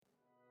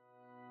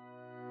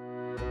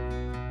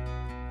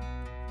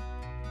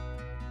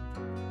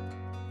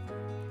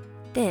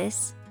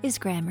This is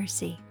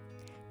Gramercy,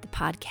 the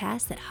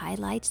podcast that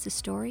highlights the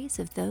stories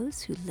of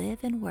those who live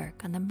and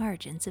work on the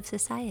margins of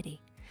society.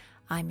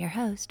 I'm your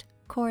host,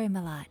 Corey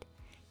Malott.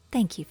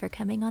 Thank you for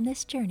coming on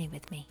this journey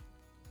with me.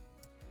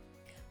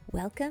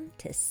 Welcome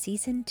to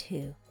Season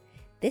 2.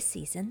 This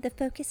season, the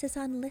focus is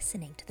on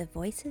listening to the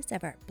voices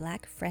of our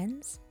Black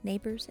friends,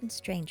 neighbors, and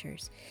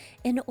strangers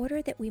in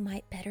order that we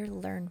might better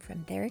learn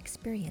from their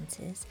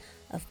experiences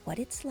of what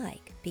it's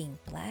like being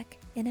Black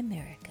in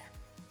America.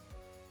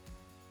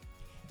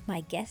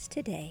 My guest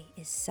today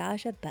is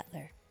Saja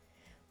Butler.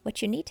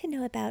 What you need to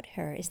know about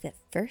her is that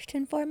first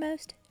and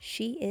foremost,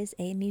 she is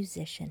a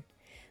musician.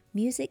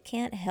 Music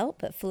can't help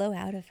but flow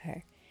out of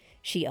her.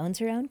 She owns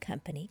her own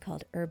company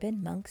called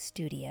Urban Monk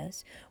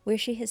Studios, where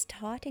she has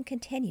taught and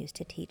continues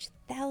to teach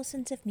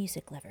thousands of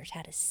music lovers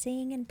how to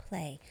sing and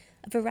play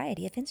a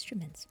variety of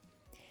instruments.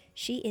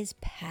 She is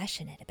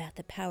passionate about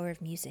the power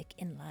of music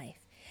in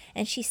life,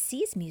 and she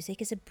sees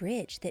music as a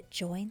bridge that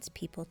joins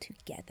people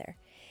together.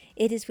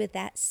 It is with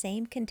that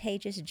same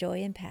contagious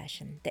joy and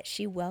passion that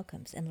she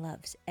welcomes and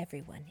loves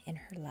everyone in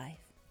her life.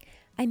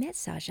 I met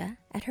Saja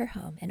at her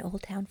home in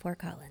Old Town Fort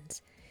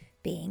Collins.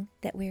 Being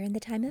that we're in the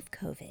time of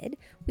COVID,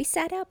 we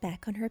sat out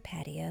back on her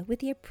patio with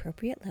the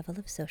appropriate level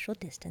of social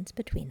distance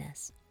between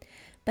us.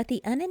 But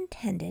the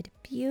unintended,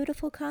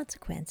 beautiful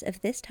consequence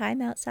of this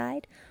time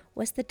outside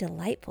was the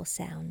delightful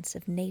sounds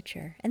of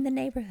nature and the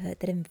neighborhood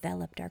that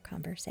enveloped our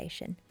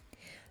conversation.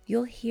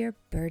 You'll hear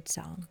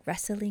birdsong,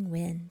 rustling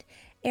wind,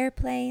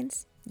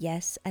 airplanes,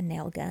 yes, a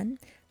nail gun,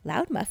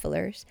 loud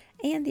mufflers,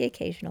 and the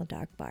occasional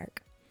dog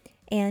bark.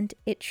 And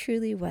it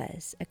truly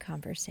was a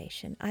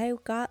conversation. I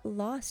got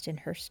lost in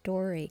her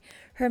story,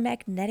 her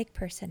magnetic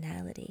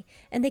personality,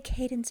 and the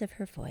cadence of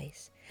her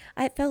voice.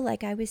 I felt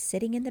like I was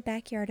sitting in the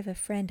backyard of a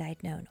friend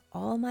I'd known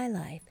all my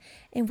life,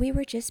 and we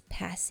were just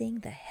passing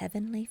the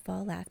heavenly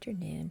fall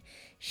afternoon,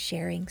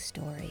 sharing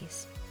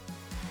stories.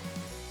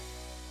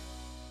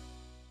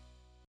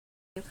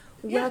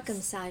 Yes. Welcome,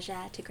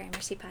 Saja, to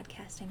Gramercy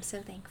Podcast. I'm so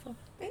thankful.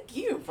 Thank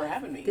you for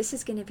having me. This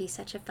is going to be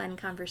such a fun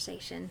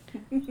conversation.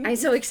 I'm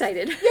so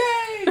excited.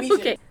 Yay! Me too.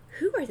 Okay.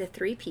 Who are the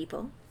three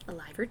people,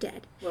 alive or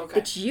dead,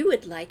 that you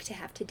would like to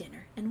have to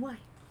dinner, and why?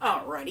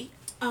 Alrighty.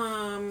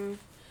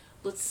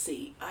 Let's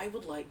see. I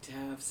would like to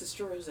have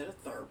Sister Rosetta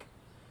Tharpe.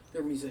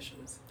 They're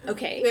musicians.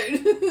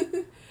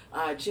 Okay.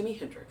 Jimi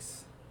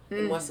Hendrix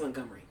and Wes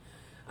Montgomery.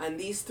 And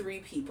these three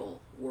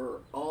people were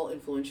all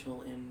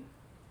influential in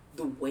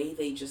the way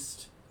they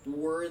just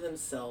were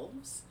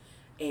themselves,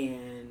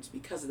 and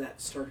because of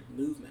that started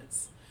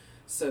movements.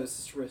 So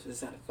Sister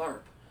Rosetta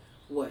Tharpe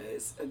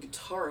was a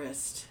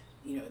guitarist,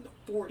 in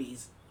the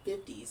 40s,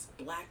 50s,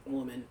 black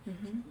woman,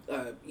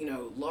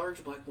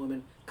 large black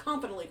woman,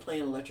 confidently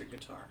playing electric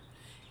guitar,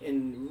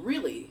 and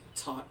really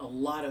taught a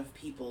lot of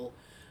people.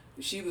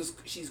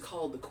 She's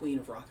called the Queen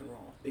of Rock and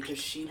Roll because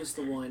she was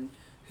the one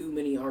who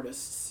many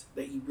artists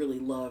that you really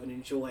love and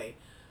enjoy,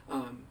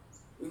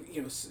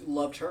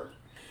 loved her.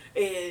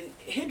 And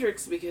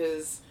Hendrix,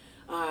 because,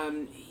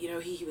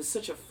 he was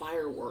such a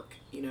firework,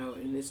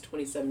 in his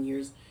 27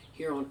 years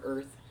here on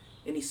Earth.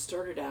 And he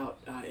started out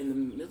in the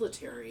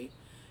military,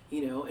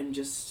 and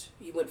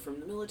he went from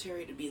the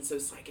military to being so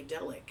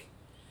psychedelic.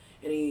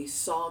 And he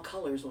saw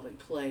colors while he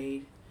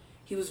played.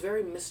 He was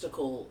very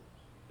mystical.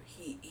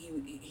 He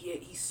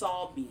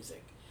saw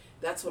music.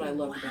 That's what I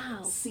love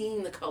about it.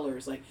 Seeing the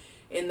colors,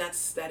 and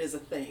that is a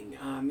thing.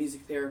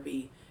 Music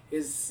therapy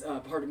is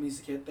part of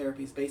music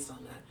therapy is based on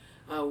that.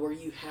 Where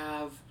you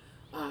have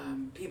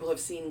people have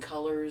seen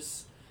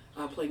colors,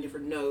 playing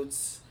different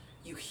notes.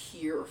 You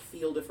hear or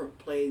feel different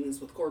playings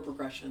with chord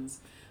progressions.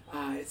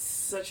 It's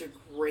such a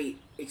great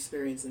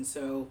experience, and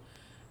so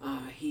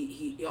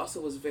he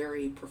also was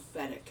very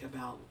prophetic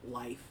about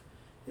life,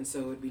 and so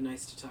it'd be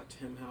nice to talk to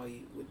him how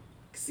he would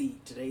see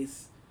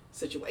today's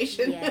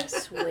situation.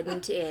 Yes,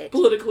 wouldn't it?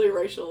 Politically,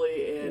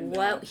 racially, and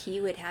what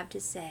he would have to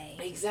say.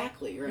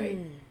 Exactly, right.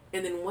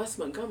 And then Wes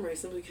Montgomery,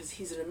 simply because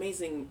he's an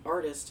amazing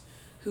artist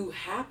who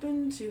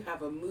happened to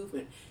have a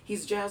movement.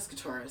 He's a jazz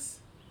guitarist,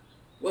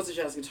 was a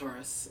jazz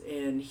guitarist,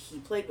 and he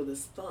played with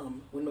his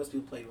thumb when most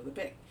people played with a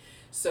pick.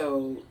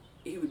 So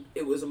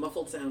it was a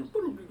muffled sound,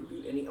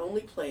 and he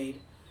only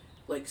played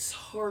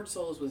hard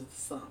solos with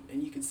his thumb.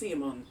 And you can see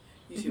him on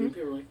YouTube, and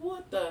people were like,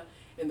 what the?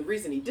 And the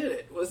reason he did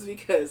it was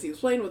because he was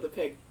playing with a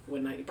pick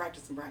one night, he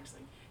practicing,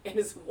 and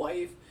his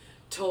wife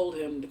told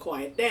him to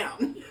quiet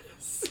down.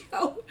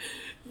 So,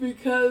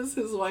 because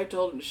his wife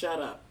told him to shut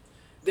up,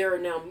 there are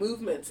now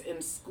movements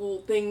in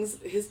school things.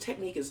 His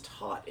technique is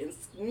taught in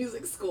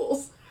music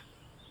schools,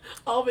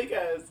 all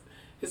because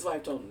his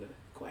wife told him to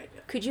quiet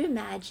down. Could you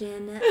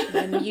imagine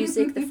the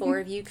music the four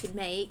of you could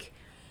make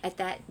at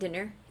that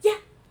dinner? Yeah.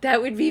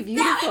 That would be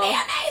beautiful.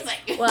 That would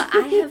be amazing. Well,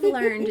 I have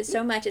learned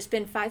so much. It's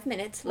been 5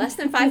 minutes, less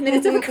than 5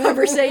 minutes of a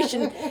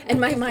conversation,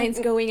 and my mind's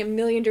going a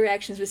million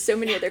directions with so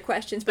many other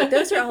questions, but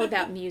those are all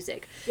about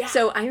music. Yeah.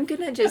 So I'm going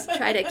to just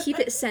try to keep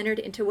it centered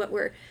into what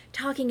we're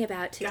talking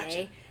about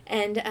today. Gotcha.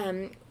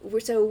 And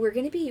we're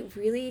going to be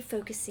really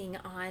focusing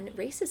on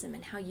racism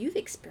and how you've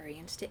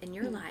experienced it in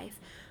your life.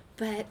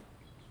 But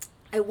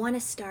I want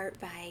to start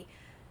by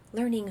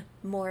learning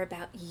more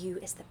about you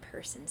as the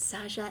person,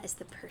 Saja as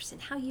the person,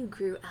 how you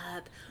grew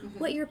up,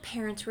 what your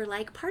parents were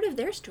like, part of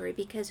their story,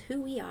 because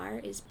who we are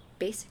is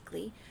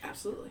basically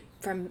Absolutely.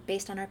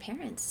 based on our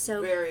parents.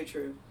 So Very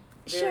true.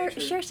 Very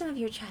true. share some of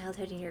your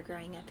childhood and your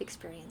growing up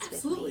experience with me.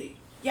 Absolutely.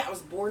 Yeah, I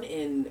was born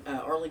in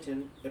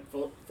Arlington at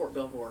Fort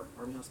Belvoir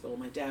Army Hospital.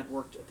 My dad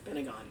worked at the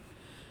Pentagon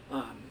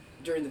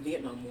during the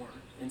Vietnam War,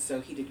 and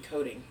so he did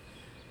coding.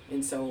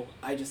 And so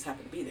I just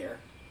happened to be there,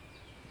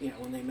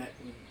 when they met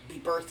and be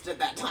birthed at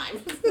that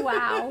time.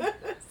 Wow.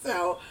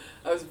 So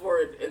I was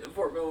born at the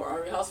Fort Belvoir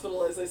Army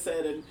Hospital, as I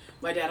said, and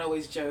my dad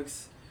always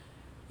jokes,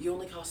 you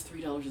only cost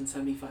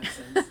 $3.75.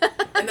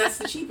 And that's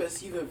the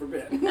cheapest you've ever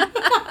been.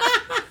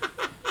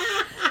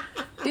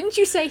 Didn't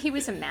you say he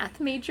was a math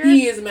major?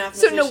 He is a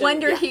mathematician. So no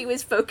wonder he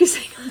was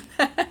focusing on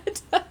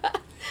that.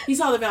 He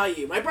saw the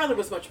value. My brother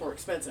was much more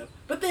expensive,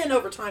 but then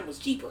over time was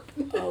cheaper.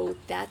 Oh,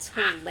 that's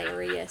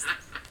hilarious.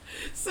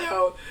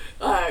 So,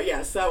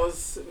 yes, that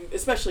was,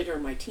 especially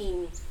during my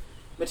teen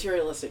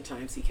materialistic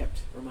times, he kept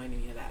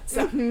reminding me of that.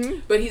 So,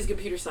 But he's a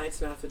computer science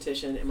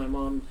mathematician, and my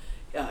mom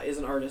is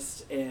an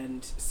artist,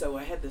 and so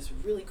I had this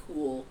really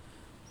cool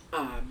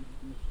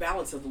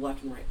balance of the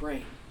left and right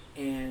brain,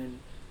 and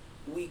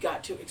we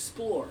got to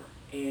explore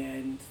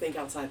and think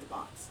outside the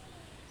box.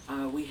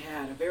 We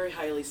had a very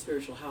highly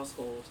spiritual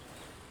household,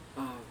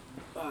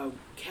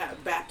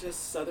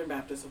 Baptist, Southern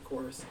Baptist, of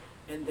course,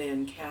 and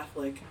then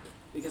Catholic,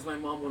 because my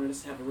mom wanted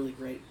us to have a really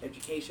great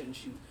education.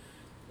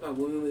 When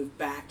we moved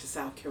back to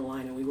South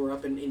Carolina, we were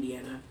up in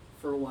Indiana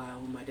for a while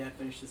when my dad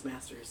finished his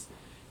master's,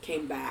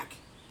 came back,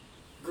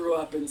 grew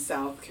up in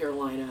South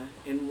Carolina,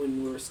 and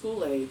when we were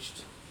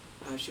school-aged,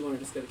 she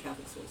wanted us to go to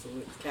Catholic school, so we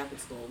went to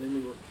Catholic school, and then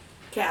we were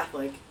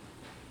Catholic,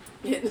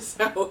 and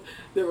so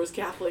there was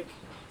Catholic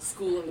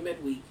school in the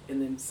midweek,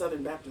 and then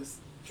Southern Baptist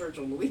church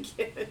on the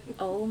weekend.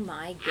 Oh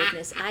my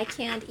goodness. I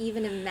can't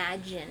even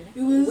imagine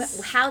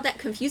how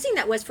confusing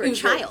that was for a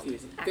child,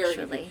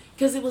 actually.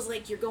 Because it was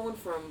like you're going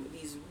from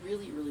these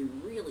really, really,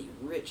 really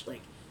rich, like,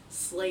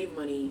 slave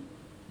money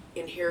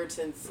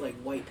inheritance, like,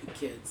 white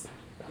kids.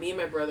 Me and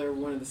my brother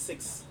were one of the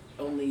 6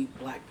 only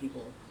black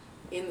people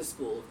in the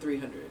school of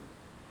 300.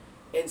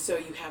 And so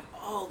you have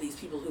all these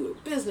people who are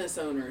business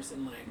owners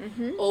and,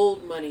 like,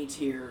 old money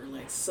tier,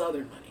 like,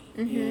 Southern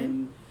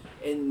money.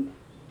 And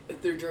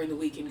they're during the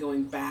weekend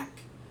going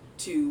back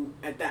to,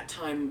 at that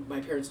time, my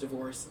parents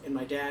divorced, and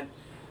my dad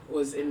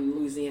was in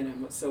Louisiana,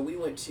 so we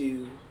went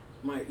to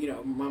my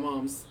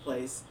mom's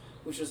place,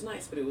 which was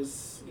nice, but it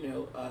was,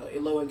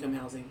 low-income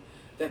housing.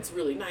 That's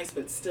really nice,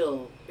 but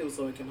still, it was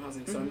low-income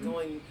housing. So I'm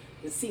going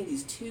and seeing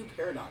these two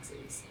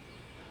paradoxes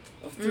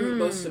through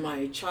most of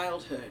my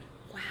childhood,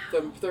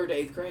 from 3rd to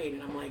 8th grade,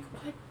 and I'm like,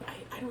 what?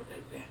 I don't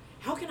know.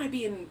 How can I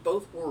be in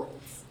both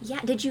worlds?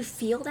 Yeah, did you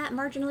feel that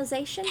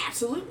marginalization?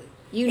 Absolutely.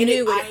 You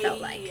knew what it felt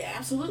like.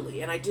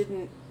 Absolutely. And I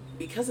didn't,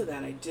 because of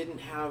that, I didn't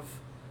have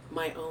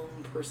my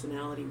own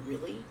personality,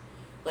 really.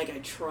 Like, I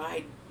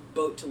tried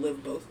to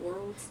live both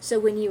worlds. So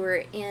when you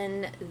were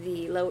in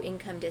the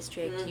low-income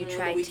district, you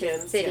tried to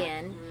fit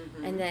in,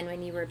 and then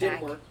when you were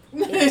back,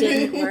 it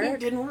didn't work? It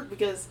didn't work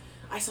because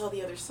I saw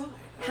the other side.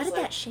 How did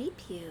that shape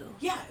you?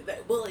 Yeah,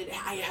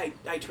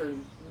 I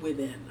turned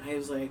within. I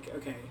was like,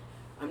 okay,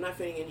 I'm not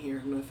fitting in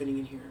here, I'm not fitting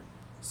in here,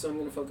 so I'm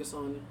going to focus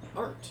on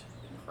art.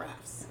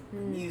 Crafts,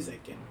 music,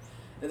 and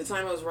at the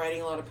time I was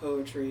writing a lot of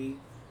poetry.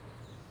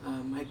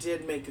 I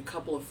did make a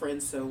couple of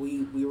friends, so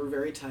we were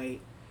very tight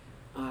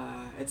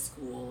at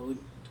school.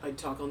 I'd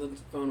talk on the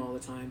phone all the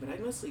time, but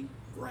I'd mostly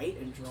write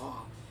and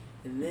draw.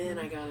 And then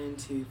I got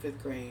into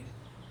 5th grade.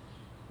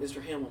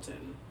 Mr.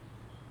 Hamilton,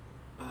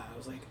 I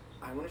was like,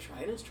 I want to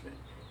try an instrument.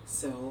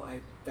 So I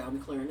found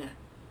the clarinet,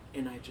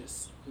 and I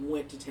just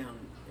went to town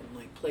and,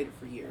 like, played it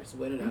for years,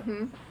 went it up,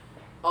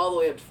 all the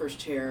way up to first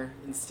chair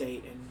in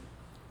state and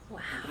in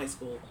high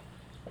school,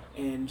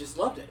 and just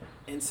loved it.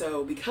 And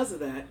so because of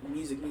that,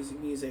 music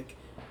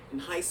in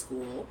high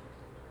school,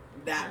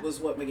 that was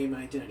what gave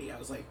my identity. I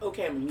was like,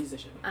 okay, I'm a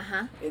musician.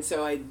 And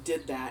so I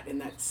did that,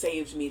 and that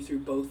saved me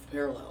through both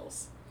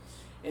parallels.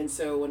 And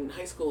so when in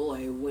high school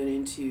I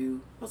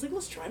was like,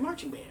 let's try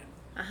marching band.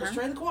 Let's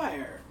try the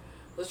choir.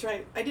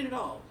 I did it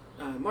all.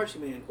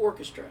 Marching band,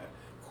 orchestra,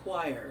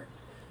 choir.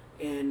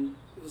 And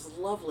it was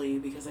lovely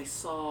because I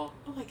saw,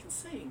 I can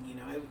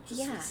sing, I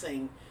just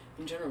sang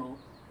in general.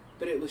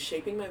 But it was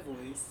shaping my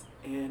voice,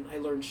 and I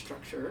learned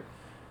structure,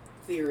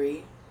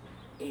 theory,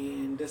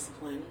 and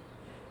discipline,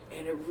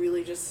 and it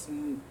really just,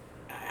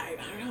 I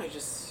don't know,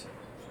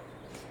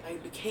 I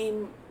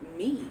became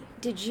me.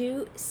 Did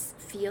you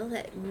feel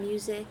that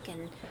music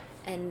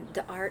and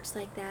the arts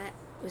like that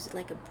was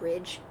like a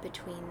bridge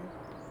between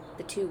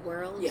the two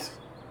worlds? Yeah,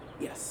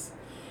 yes.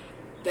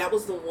 That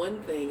was the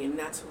one thing, and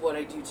that's what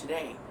I do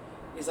today,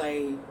 is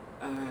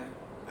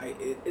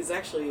it's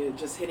actually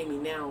just hitting me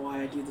now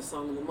why I do the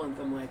Song of the Month.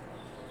 I'm like,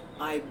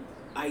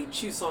 I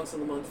choose Songs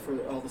of the Month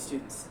for all the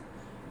students,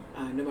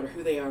 no matter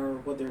who they are or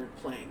what they're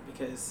playing,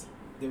 because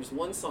there's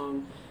one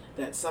song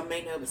that some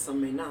may know but some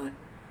may not,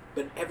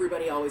 but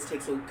everybody always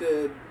takes a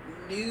good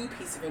new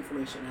piece of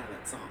information out of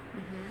that song.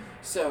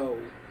 So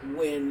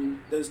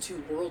when those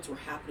two worlds were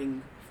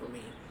happening for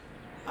me,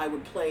 I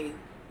would play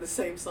the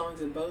same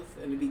songs in both,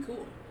 and it'd be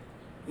cool.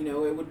 You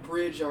know, it would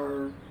bridge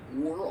our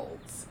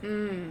worlds.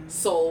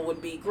 Soul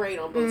would be great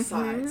on both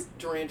sides.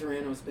 Duran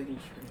Duran, I was big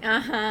into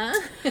Duran.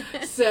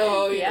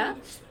 So yeah.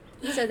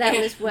 So that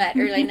was what,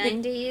 early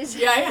 90s?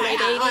 Yeah, late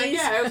 80s?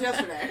 Yeah, it was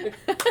yesterday.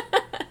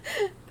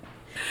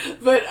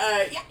 But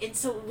and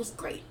so it was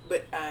great.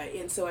 But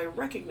and so I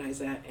recognize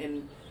that,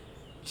 and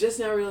just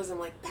now I realize I'm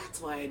like,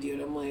 that's why I do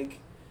it. I'm like,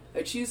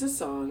 I choose a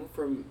song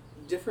from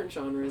different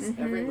genres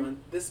every month.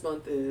 This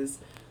month is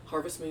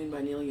Harvest Moon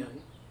by Neil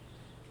Young,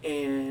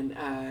 and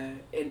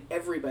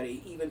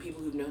everybody, even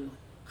people who've known,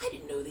 like, I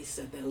didn't know they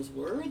said those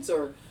words,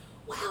 or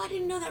wow, I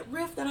didn't know that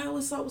riff that I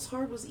always thought was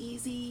hard was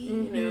easy,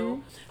 you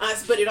know.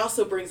 But it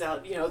also brings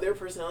out, you know, their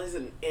personalities,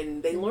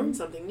 and they learn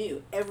something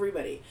new.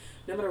 Everybody,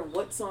 no matter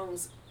what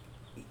songs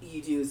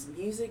you do, is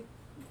music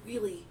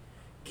really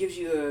gives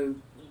you a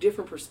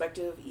different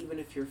perspective. Even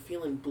if you're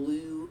feeling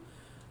blue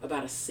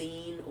about a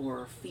scene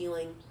or a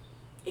feeling,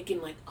 it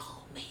can, like,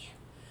 oh man,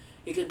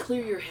 it can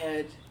clear your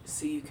head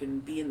so you can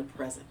be in the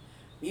present.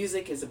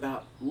 Music is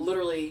about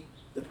literally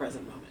the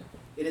present moment.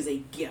 It is a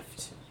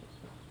gift.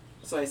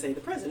 So I say the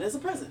present is a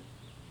present.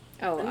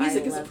 Oh, and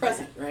music I is a love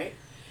present, that. right?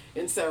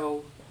 And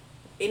so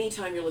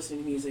anytime you're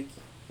listening to music,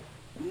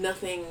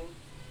 nothing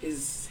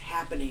is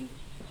happening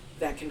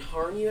that can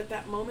harm you at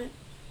that moment.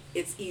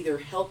 It's either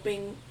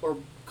helping or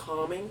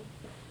calming.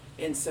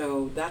 And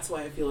so that's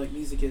why I feel like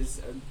music is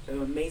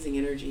an amazing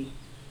energy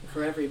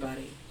for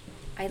everybody.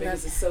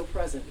 Because it's so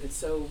present. It's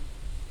so...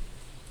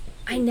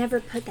 I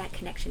never put that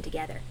connection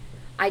together.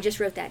 I just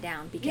wrote that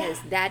down because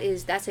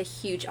that's a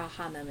huge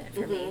aha moment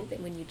for me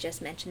when you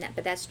just mentioned that.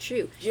 But that's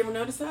true. Did you ever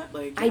notice that?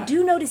 Like, I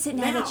do notice it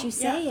now that you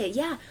say it.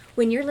 Yeah.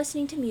 When you're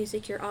listening to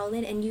music, you're all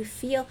in, and you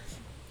feel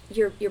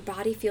your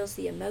body feels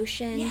the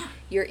emotion. Yeah.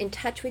 You're in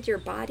touch with your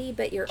body,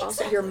 but you're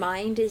also your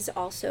mind is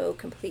also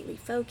completely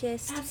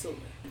focused.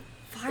 Absolutely.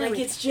 Far like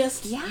with it's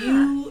just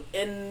you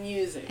and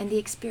music. And the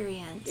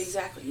experience.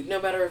 Exactly. No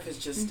matter if it's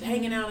just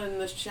hanging out in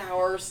the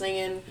shower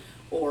singing,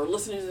 or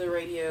listening to the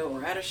radio,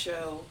 or at a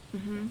show.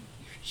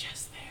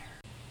 Just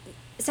there.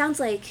 It sounds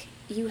like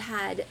you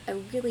had a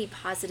really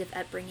positive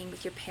upbringing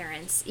with your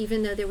parents,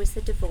 even though there was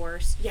the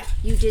divorce. Yeah.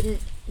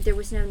 There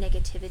was no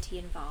negativity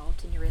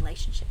involved in your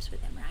relationships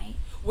with them, right?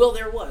 Well,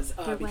 there was,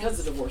 because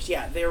of divorce.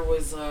 Yeah, there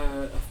was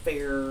a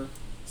affair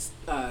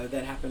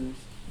that happened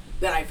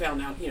that I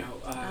found out,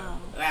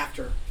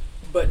 after.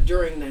 But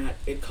during that,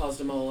 it caused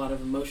them a lot of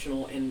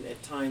emotional, and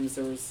at times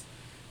there was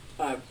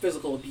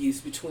physical abuse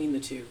between the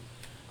two.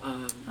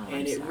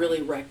 And it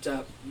really wrecked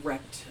the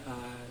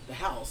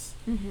house.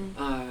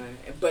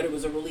 But it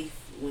was a relief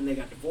when they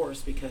got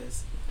divorced,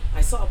 because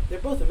I saw they're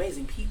both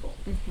amazing people,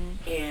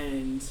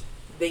 and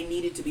they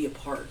needed to be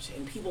apart,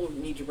 and people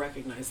need to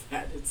recognize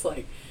that. It's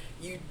like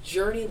you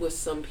journey with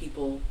some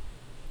people,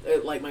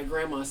 like my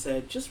grandma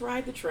said, just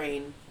ride the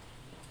train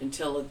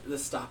until the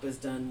stop is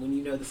done. When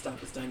you know the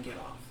stop is done, get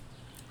off.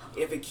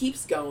 If it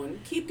keeps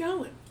going, keep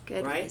going.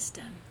 Good right?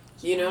 wisdom.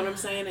 You know what I'm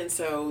saying? And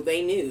so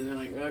they knew. They're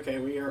like, okay,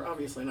 we are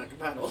obviously not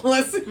compatible.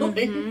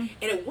 And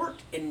it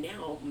worked. And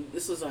now,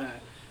 this was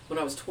when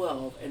I was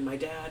 12, and my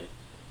dad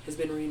has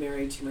been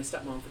remarried to my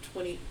stepmom for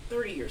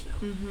 30 years now.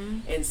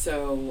 And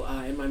so,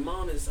 and my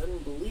mom is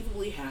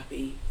unbelievably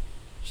happy.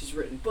 She's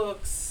written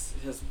books,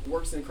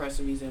 works in the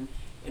Chrysler Museum.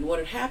 And what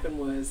had happened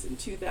was in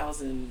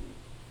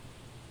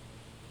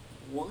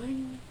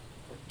 2001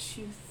 or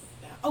 2000,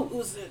 it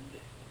was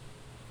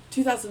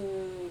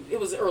 2000, it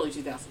was early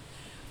 2000.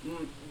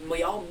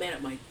 We all met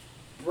at my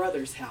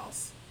brother's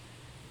house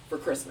for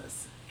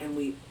Christmas, and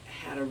we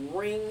had a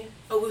ring.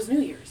 Oh, it was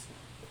New Year's,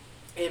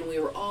 and we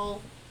were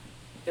all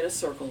in a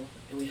circle,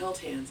 and we held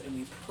hands, and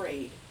we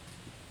prayed.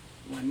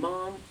 My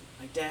mom,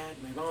 my dad.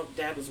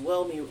 Dad was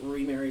well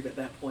remarried at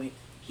that point.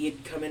 He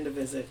had come in to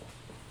visit.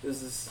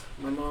 This is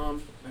my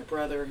mom, my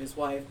brother, his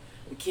wife,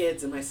 the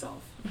kids, and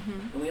myself.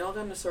 And we all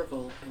got in a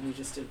circle, and we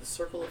just did the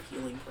circle of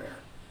healing prayer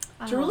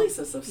to release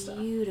us of stuff.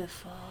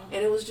 Beautiful.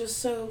 And it was just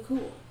so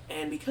cool.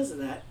 And because of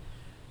that,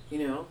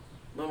 my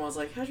mom was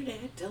like, how's your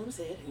dad? Tell him to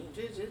say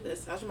it.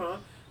 This. How's your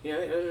mom?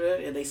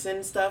 And they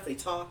send stuff. They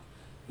talk.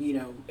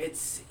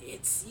 It's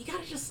you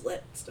gotta just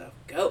let stuff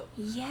go.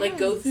 Yes. Like,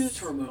 go through the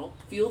turmoil,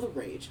 feel the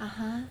rage,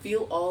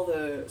 feel all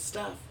the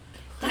stuff.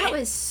 That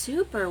was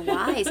super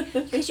wise,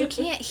 because you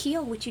can't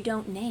heal what you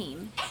don't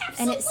name. Absolutely.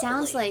 And it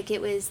sounds like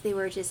they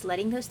were just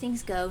letting those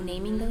things go,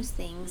 naming those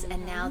things,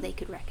 and now they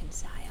could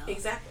reconcile.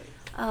 Exactly.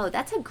 Oh,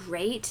 that's a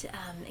great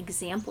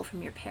example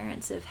from your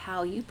parents of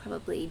how you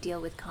probably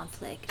deal with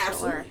conflict.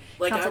 Absolutely.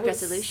 Or conflict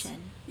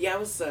resolution. Yeah, I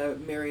was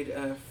married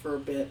for a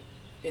bit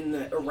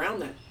around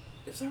that.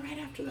 It was right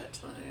after that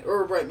time,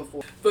 or right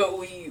before. But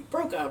we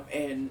broke up,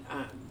 and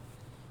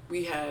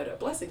we had a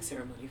blessing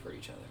ceremony for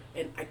each other,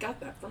 and I got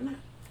that from that.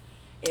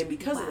 And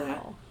because of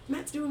that,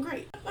 Matt's doing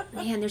great.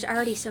 Man, there's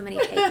already so many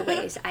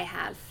takeaways I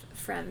have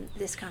from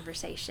this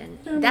conversation.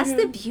 That's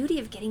the beauty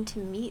of getting to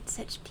meet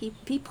such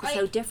people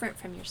so different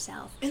from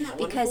yourself. Isn't that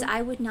because wonderful?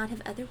 I would not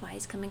have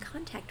otherwise come in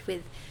contact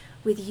with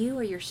with you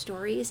or your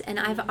stories, and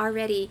I've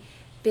already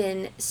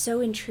been so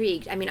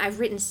intrigued. I mean, I've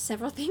written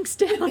several things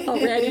down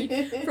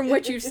already from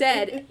what you've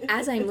said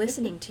as I'm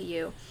listening to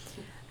you.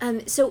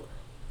 So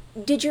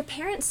did your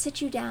parents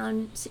sit you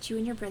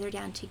and your brother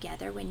down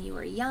together when you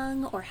were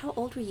young, or how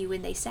old were you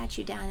when they sat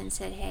you down and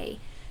said, hey,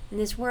 in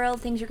this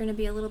world, things are going to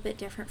be a little bit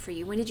different for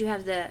you? When did you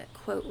have the,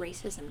 quote,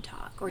 racism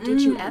talk, or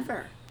did you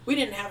ever? We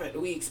didn't have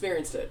it. We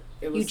experienced it.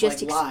 It was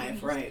like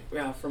live, right?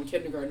 Yeah, from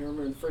kindergarten. I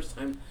remember the first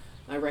time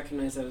I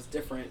recognized I was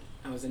different.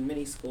 I was in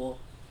mini school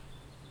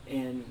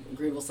in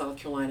Greenville, South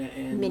Carolina.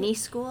 And mini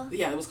school?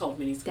 Yeah, it was called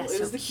mini school. That's it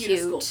was so the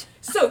cutest cute.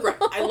 school. So great.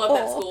 I love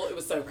that school. It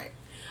was so great.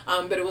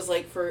 But it was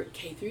like for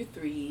K through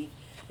 3,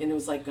 and it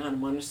was like kind of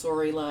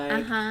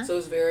Montessori-like. Uh-huh. So it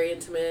was very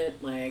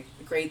intimate. Like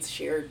the grades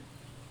shared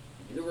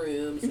the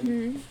rooms,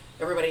 and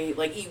everybody,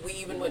 like, we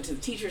even went to the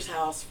teacher's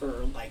house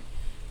for, like,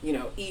 you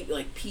know, eat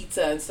like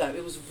pizza and stuff.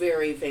 It was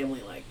very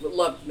family-like.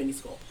 Loved mini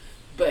school.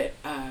 But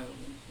I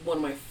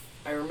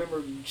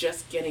remember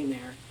just getting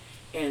there,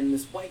 and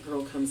this white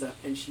girl comes up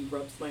and she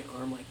rubs my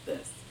arm like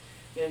this,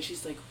 and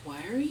she's like,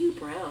 "Why are you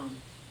brown?"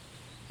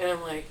 And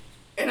I'm like,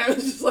 and I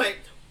was just like,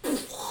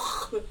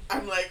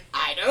 I'm like,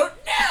 I don't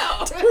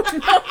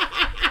know.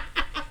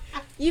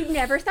 You've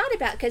never thought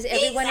about, because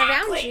everyone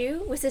around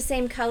you was the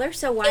same color,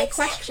 so why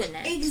question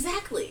it?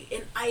 Exactly.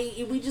 And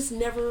we just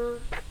never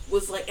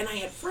was like, and I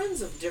had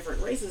friends of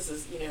different races,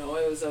 as you know,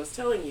 as I was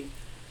telling you.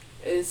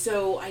 And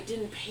so I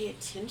didn't pay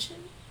attention,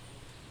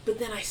 but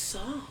then I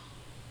saw.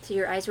 So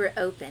your eyes were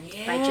opened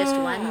by just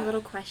one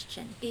little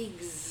question.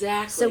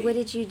 Exactly. So what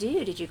did you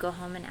do? Did you go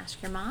home and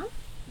ask your mom?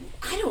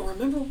 I don't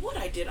remember what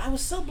I did. I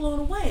was so blown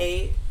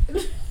away.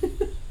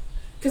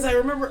 Because I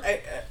remember,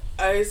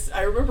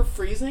 I remember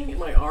freezing in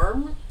my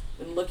arm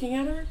and looking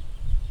at her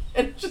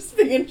and just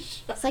being in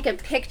shock. It's like a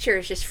picture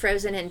is just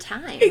frozen in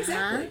time,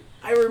 Exactly.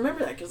 huh? I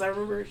remember that because I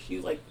remember she,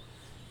 like,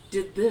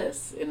 did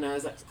this, and I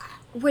was like,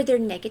 Were there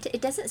negative?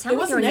 It doesn't sound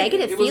like there were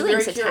negative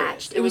feelings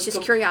attached. It was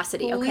just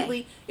curiosity.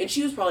 Okay. And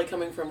she was probably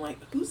coming from, like,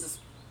 who's this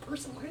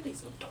person? Why are they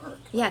so dark?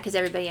 Yeah, because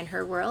everybody in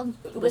her world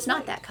was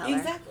not that color.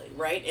 Exactly,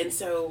 right? And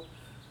so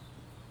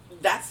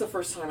that's the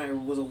first time I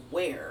was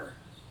aware.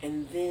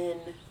 And then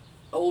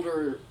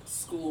older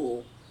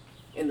school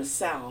in the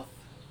South,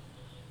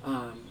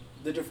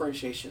 the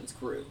differentiations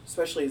grew,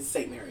 especially at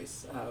St.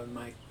 Mary's,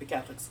 the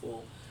Catholic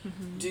school,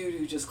 due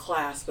to just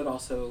class, but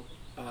also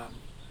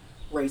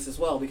race as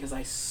well, because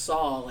I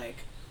saw, like,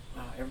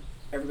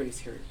 everybody's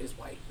here is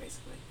white,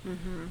 basically,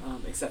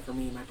 except for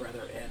me and my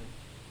brother and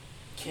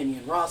Kenya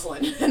and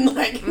Rosalind and,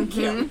 like,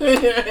 Kim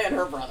and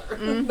her brother.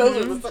 Those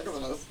are the six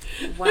of us.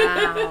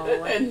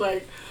 Wow. And,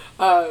 like,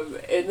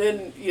 and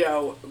then, you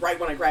know, right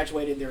when I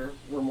graduated, there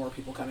were more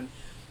people coming.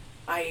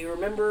 I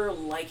remember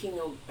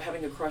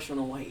having a crush on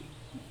a white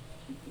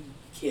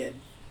kid,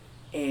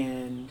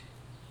 and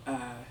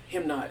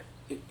him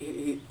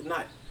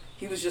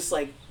he was just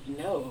like,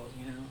 no,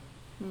 you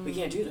know, we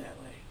can't do that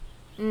way.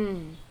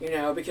 You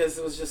know, because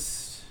it was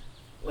just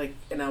like,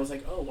 and I was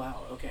like, oh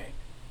wow, okay.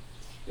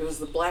 It was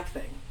the black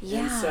thing. Yeah.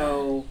 And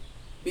so,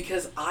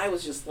 because I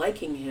was just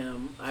liking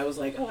him, I was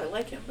like, oh, I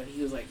like him, but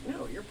he was like,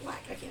 no, you're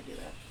black, I can't do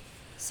that.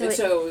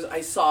 So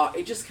I saw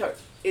it.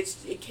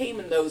 It came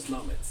in those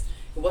moments.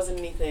 It wasn't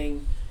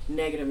anything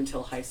negative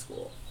until high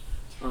school.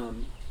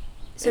 And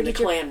the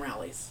Klan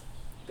rallies.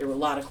 There were a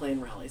lot of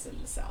Klan rallies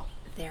in the South.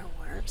 There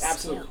were.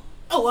 Absolutely.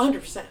 Oh,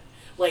 100%.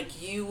 Like,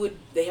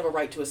 they have a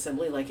right to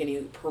assembly, like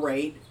any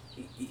parade.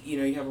 You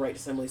know, you have a right to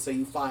assembly, so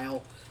you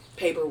file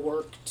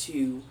paperwork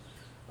to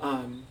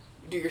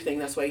do your thing.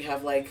 That's why you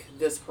have, like,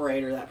 this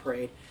parade or that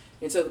parade.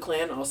 And so the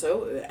Klan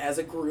also, as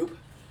a group,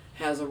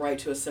 has a right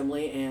to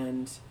assembly,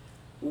 and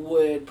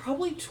would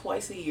probably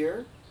twice a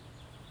year,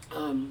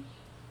 on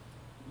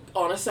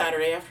a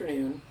Saturday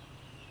afternoon,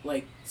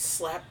 like,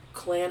 slap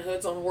Klan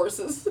hoods on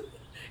horses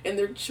and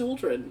their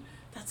children.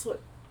 That's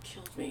what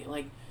killed me.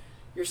 Like,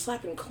 you're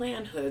slapping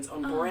Klan hoods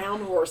on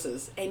brown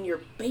horses, and your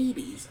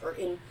babies are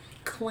in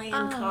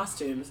Klan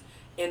costumes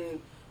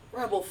and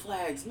rebel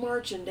flags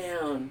marching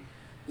down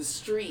the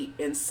street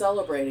and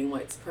celebrating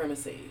white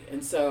supremacy.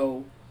 And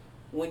so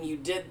when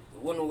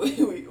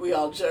we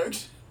all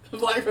joked,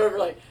 black folk were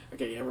like,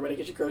 okay, everybody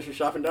get your grocery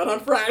shopping done on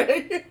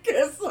Friday,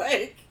 because,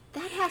 like,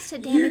 that has to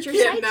damage your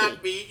psyche. You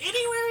cannot be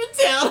anywhere in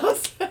town on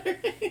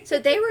Saturday. So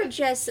they were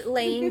just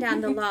laying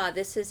down the law.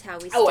 This is how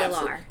we still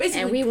are.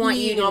 Basically, and we want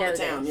you to on know the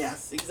town. this.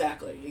 Yes,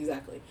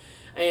 exactly.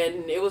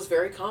 And it was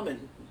very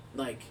common,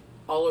 like,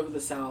 all over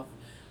the South,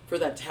 for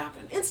that to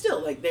happen. And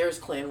still, like, there's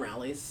Klan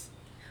rallies.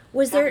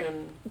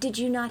 Did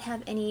you not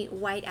have any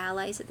white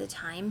allies at the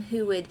time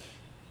who would,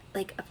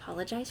 like,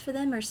 apologize for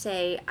them or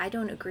say, I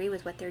don't agree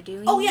with what they're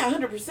doing? Oh, yeah,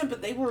 100%,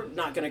 but they were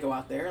not going to go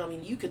out there. I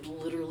mean, you could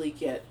literally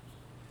get,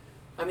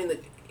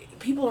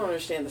 people don't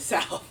understand the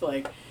South,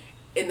 like,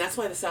 and that's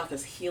why the South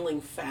is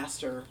healing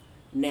faster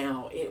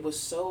now. It was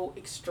so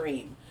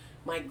extreme.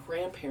 My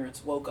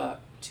grandparents woke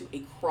up to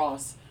a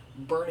cross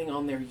burning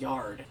on their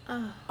yard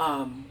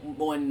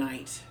one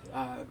night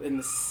in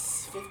the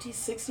 50s,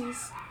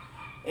 60s.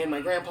 And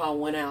my grandpa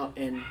went out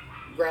and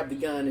grabbed the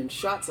gun and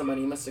shot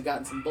somebody. He must have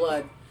gotten some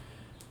blood.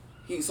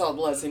 he saw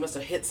blood, so he must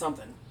have hit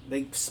something.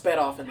 They sped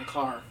off in the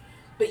car.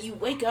 But you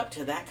wake up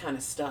to that kind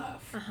of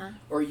stuff.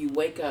 Or you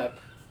wake up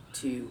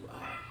to,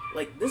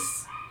 like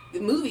this, the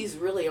movies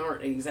really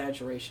aren't an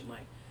exaggeration.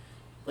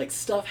 Like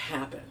stuff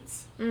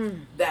happens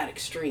that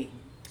extreme.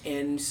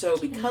 And so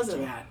because of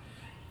that,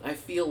 I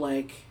feel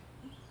like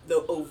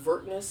the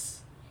overtness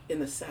in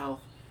the South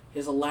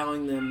is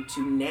allowing them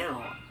to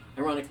now,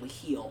 ironically,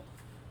 heal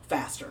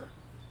faster.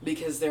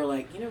 Because they're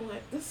like, you know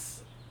what,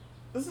 this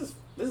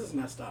is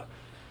messed up.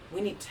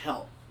 We need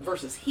help.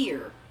 Versus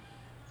here,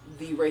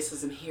 the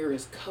racism here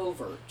is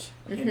covert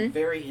and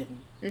very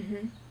hidden.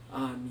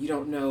 You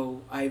don't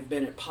know. I've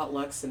been at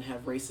potlucks and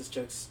have racist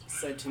jokes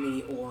said to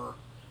me, or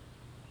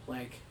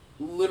like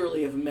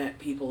literally have met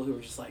people who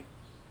are just like,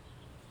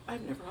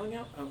 I've never hung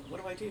out. Oh,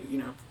 what do I do? You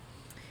know,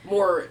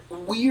 more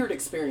weird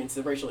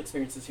experiences, racial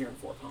experiences here in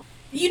Fort Collins.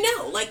 You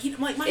know, like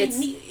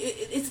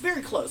it's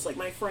very close. Like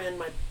my friend,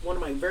 one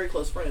of my very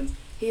close friends,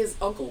 his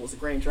uncle was a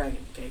Grand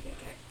Dragon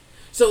KKK.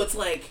 So it's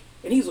like,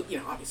 and he's, you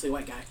know, obviously a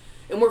white guy,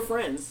 and we're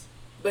friends.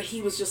 But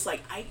he was just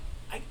like, I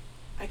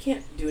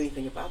can't do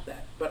anything about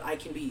that, but we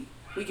can be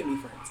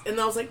friends. And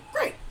I was like,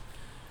 great.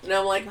 And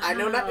I'm like, wow. I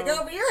know not to go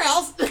over your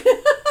house.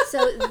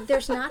 So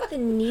there's not the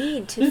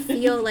need to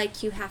feel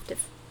like you have to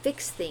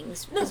fix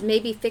things. No. Is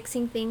maybe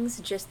fixing things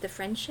just the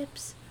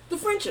friendships? The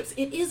friendships.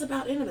 It is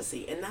about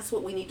intimacy, and that's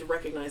what we need to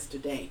recognize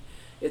today.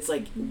 It's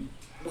like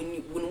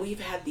when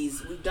we've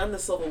done the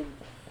civil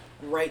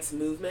rights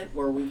movement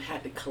where we've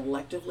had to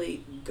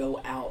collectively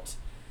go out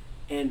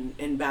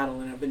and battle,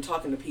 and I've been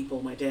talking to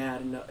people, my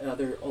dad and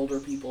other older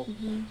people,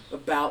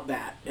 about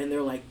that, and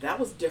they're like, that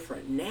was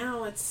different.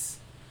 Now it's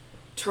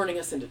turning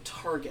us into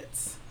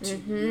targets to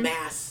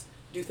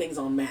do things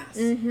en masse,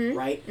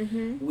 right?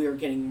 We're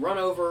getting run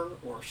over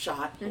or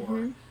shot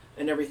and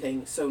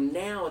everything. So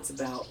now it's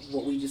about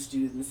what we just do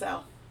in the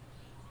South,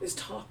 is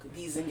talk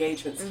these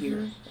engagements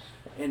here,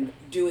 and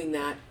doing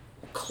that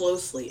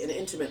closely and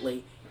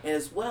intimately,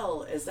 as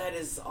well as that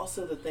is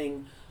also the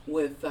thing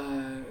with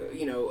the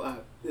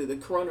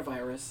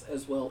coronavirus,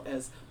 as well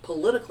as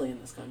politically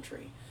in this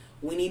country.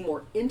 We need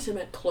more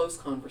intimate, close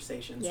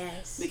conversations.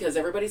 Yes. Because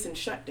everybody's in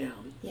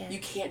shutdown. Yes. You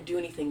can't do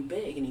anything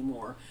big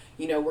anymore.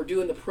 You know, we're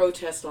doing the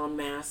protest en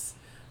masse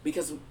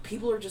because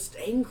people are just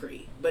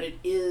angry. But it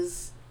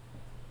is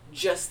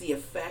just the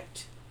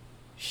effect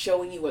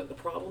showing you what the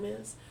problem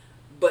is.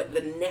 But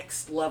the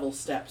next level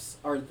steps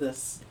are the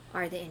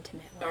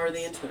intimate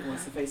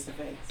ones. The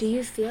face-to-face. Do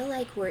you feel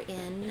like we're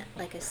in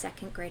like a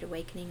second Great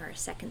Awakening or a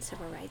second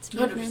Civil Rights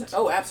movement? 100%.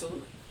 Oh,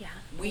 absolutely. Yeah.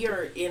 We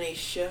are in a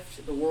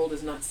shift the world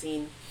has not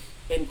seen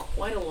in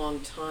quite a long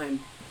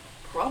time,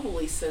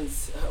 probably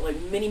since like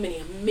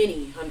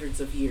many hundreds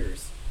of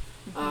years.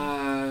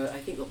 I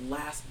think the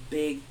last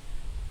big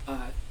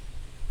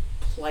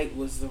plight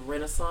was the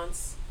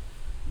Renaissance.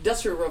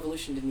 Industrial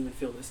Revolution didn't even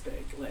feel this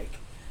big. Like,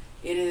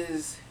 it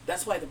is.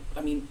 That's why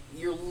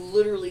you're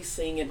literally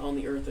seeing it on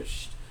the Earth.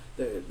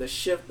 The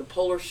shift, the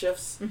polar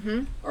shifts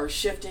are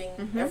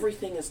shifting.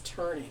 Everything is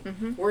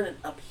turning. We're in an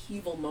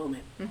upheaval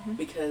moment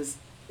because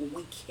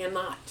we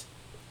cannot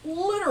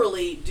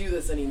literally do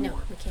this anymore. No,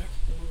 we can't.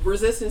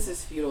 Resistance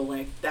is futile.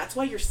 Like, that's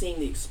why you're seeing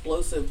the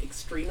explosive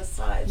extremist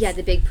sides. Yeah,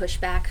 the big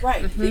pushback.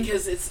 Right,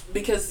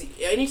 because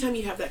anytime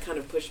you have that kind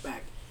of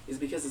pushback is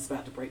because it's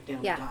about to break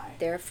down and die.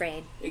 They're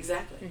afraid.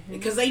 Exactly.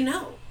 Because they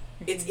know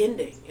it's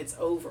ending. It's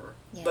over.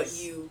 Yes. But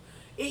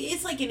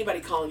it's like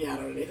anybody calling you out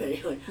on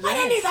anything. Like, I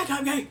didn't need that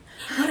cupcake.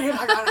 I didn't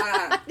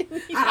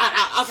need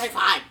that cupcake. Okay,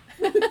 fine.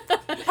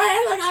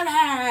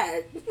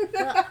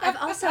 Well, I've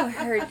also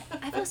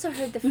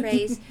heard the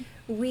phrase,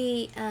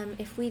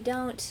 if we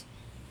don't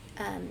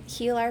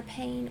heal our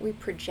pain, we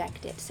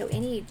project it. So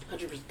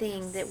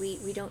anything that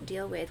we don't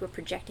deal with, we're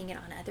projecting it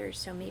on others.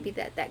 So maybe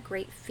that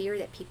great fear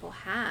that people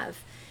have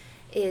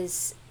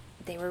is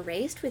they were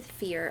raised with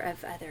fear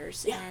of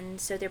others, and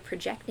so they're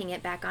projecting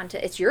it back onto,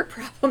 it's your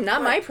problem,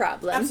 not my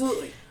problem.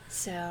 Absolutely.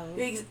 So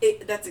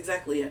that's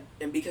exactly it.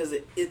 And because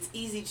it's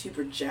easy to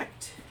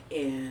project,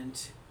 and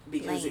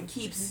because it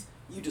keeps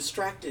you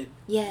distracted,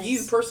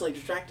 you personally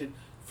distracted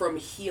from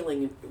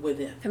healing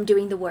within, from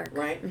doing the work,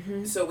 right?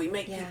 So we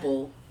make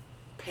people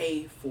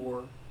pay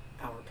for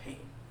our pain.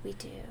 We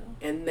do.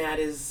 And that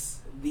is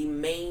the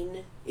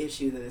main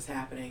issue that is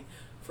happening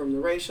from the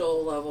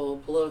racial level,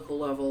 political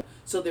level.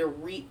 So they're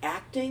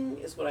reacting,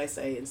 is what I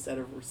say, instead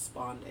of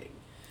responding.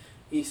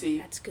 You see?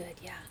 That's good,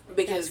 yeah.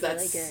 Because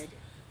that's really good.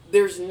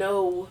 There's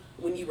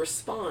when you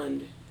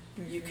respond,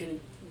 you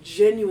can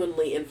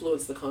genuinely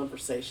influence the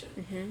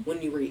conversation.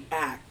 When you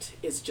react,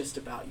 it's just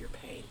about your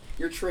pain.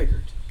 You're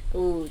triggered.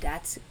 Ooh,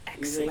 that's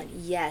excellent.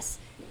 Yes.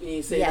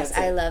 You say yes,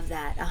 I love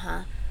that.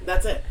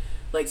 That's it.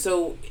 Like,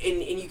 so,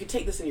 and you can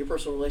take this in your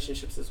personal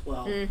relationships as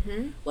well.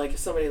 Like, if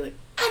somebody like,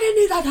 I didn't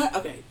need that.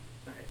 Okay.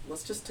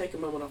 Let's just take a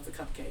moment off the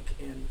cupcake,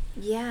 and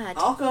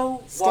I'll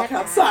go walk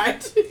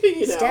outside.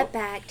 Step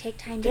back, take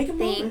time to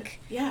think.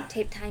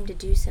 Take time to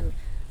do some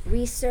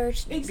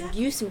research.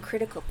 Use some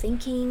critical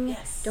thinking.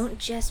 Yes. Don't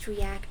just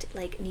react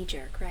like knee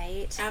jerk,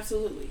 right?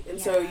 Absolutely. And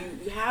so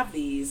you have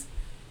these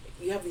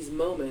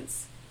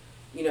moments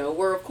You know,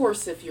 where of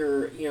course if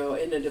you're, you know,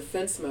 in a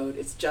defense mode,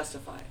 it's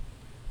justified.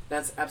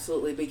 That's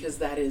absolutely, because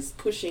that is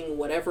pushing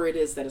whatever it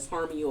is that is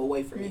harming you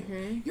away from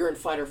you. You're in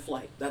fight or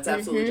flight. That's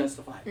absolutely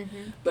justified.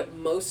 But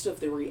most of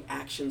the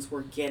reactions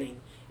we're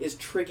getting is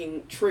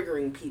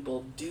triggering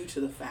people due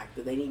to the fact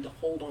that they need to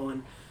hold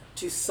on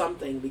to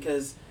something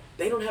because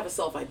they don't have a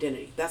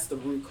self-identity. That's the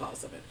root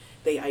cause of it.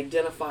 They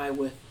identify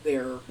with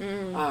their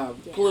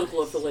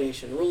political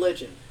affiliation,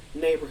 religion,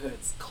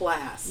 neighborhoods,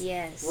 class,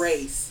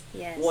 race,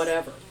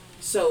 whatever.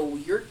 So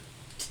you're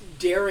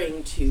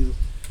daring to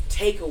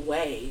take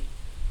away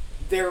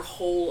their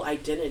whole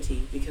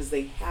identity because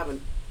they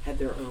haven't had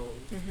their own.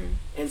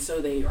 And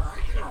so they are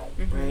out,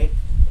 right?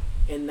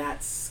 And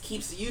that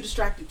keeps you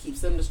distracted,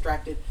 keeps them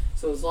distracted.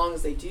 So as long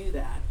as they do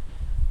that,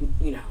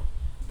 you know,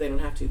 they don't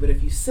have to. But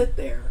if you sit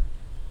there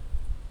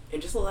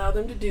and just allow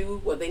them to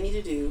do what they need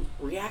to do,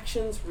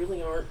 reactions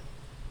really aren't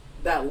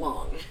that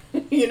long.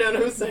 You know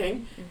what I'm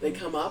saying? They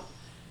come up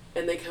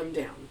and they come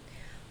down.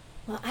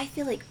 Well, I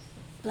feel like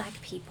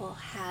Black people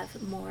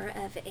have more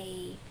of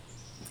a,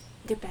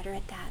 they're better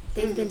at that.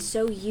 They've been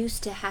so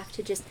used to have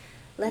to just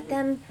let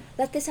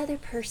this other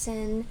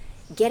person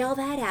get all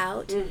that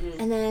out,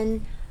 and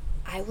then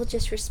I will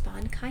just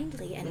respond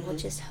kindly, and we'll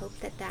just hope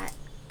that that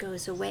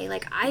goes away.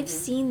 Like, I've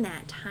seen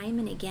that time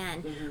and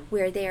again,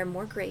 where they are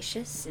more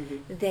gracious,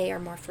 they are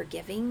more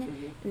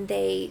forgiving,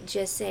 they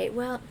just say,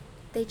 well,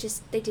 they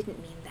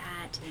didn't mean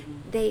that.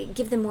 They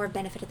give them more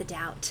benefit of the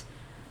doubt.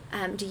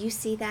 Do you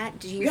see that?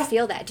 Do you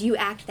feel that? Do you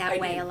act that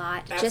way a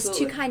lot? Absolutely. Just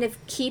to kind of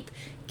keep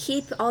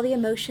all the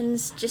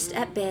emotions just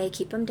at bay,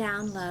 keep them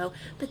down low.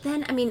 But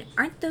then, I mean,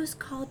 aren't those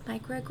called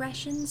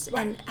microaggressions?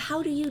 Right. And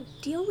how do you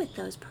deal with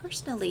those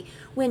personally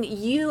when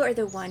you are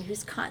the one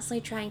who's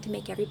constantly trying to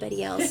make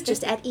everybody else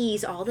just at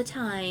ease all the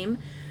time,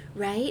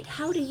 right?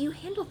 How do you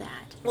handle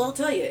that? Well, I'll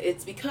tell you,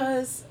 it's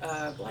because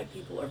Black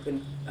people have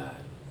been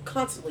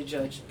constantly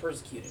judged and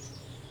persecuted.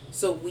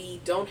 So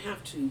we don't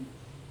have to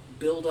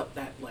build up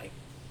that, like,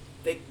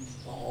 thick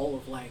wall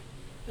of, like,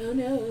 oh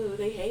no,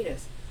 they hate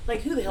us.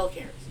 Like, who the hell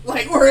cares?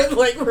 Like,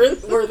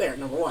 we're there,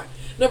 number one.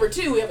 Number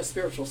two, we have a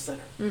spiritual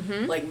center.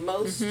 Like,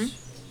 most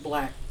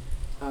Black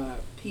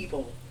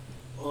people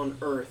on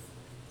earth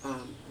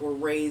were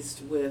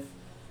raised with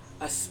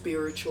a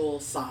spiritual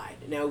side.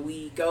 Now,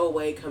 we go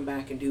away, come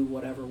back, and do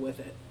whatever with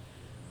it.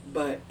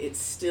 But it's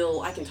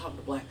still, I can talk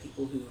to Black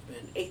people who have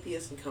been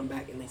atheists and come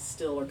back, and they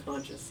still are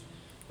conscious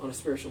on a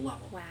spiritual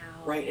level. Wow.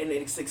 Right? And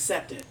it's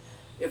accepted.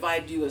 If I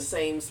do a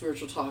same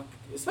spiritual talk,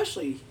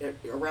 especially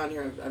around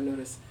here, I've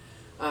noticed,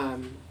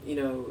 you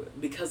know,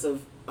 because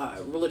of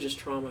religious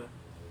trauma,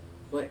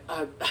 like,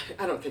 I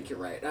don't think you're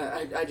right.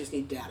 I just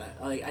need data.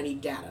 I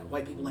need data.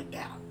 White people like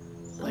data.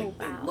 Like,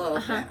 they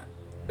love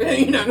data.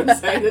 You know what I'm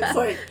saying? It's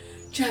like,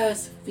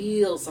 just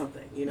feel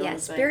something. You know what I'm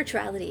saying?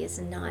 Spirituality is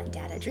not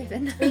data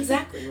driven.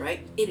 Exactly,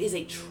 right? It is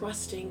a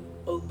trusting,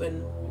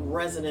 open,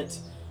 resonant,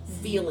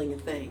 feeling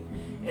thing.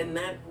 And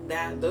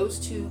that those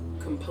two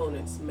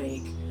components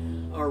make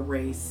our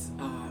race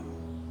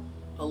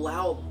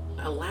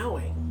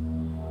allowing,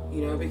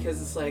 you know,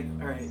 because it's like,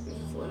 all right,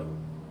 just let them,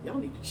 y'all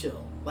need to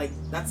chill. Like,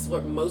 that's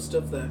what most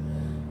of the,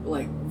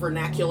 like,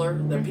 vernacular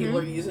that people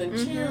are using,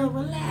 chill,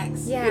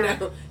 relax, you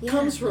know,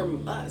 comes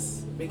from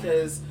us,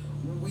 because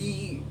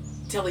we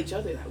tell each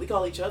other that. We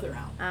call each other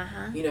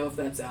out, you know, if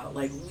that's out.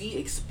 Like, we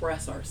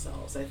express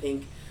ourselves. I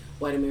think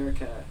white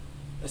America,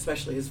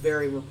 especially, is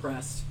very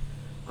repressed.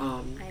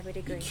 I would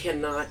agree. You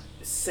cannot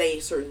say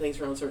certain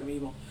things around certain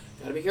people.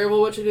 Gotta be careful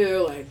what you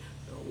do. Like,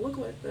 don't look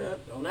like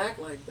that. Don't act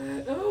like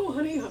that. Oh,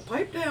 honey,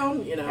 pipe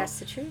down. You know. That's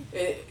the truth.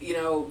 You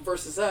know,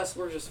 versus us,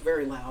 we're just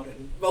very loud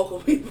and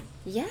vocal people.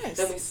 Yes.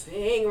 And we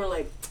sing. We're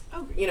like,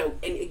 oh, you know.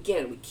 And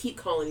again, we keep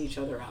calling each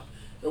other out,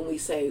 and we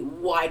say,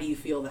 "Why do you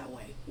feel that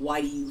way? Why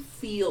do you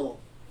feel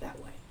that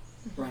way?"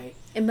 Right.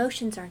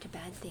 Emotions aren't a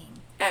bad thing.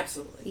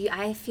 Absolutely.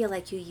 I feel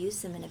like you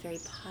use them in a very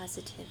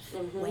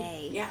positive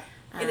way. Yeah.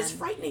 And it's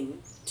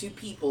frightening to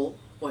people,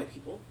 white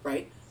people,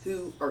 right,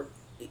 who are,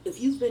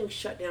 if you've been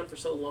shut down for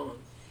so long,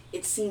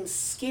 it seems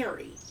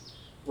scary,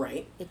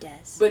 right? It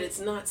does. But it's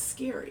not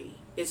scary.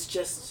 It's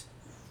just,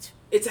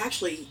 it's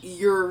actually,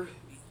 you're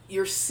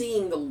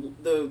seeing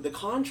the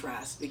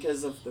contrast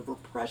because of the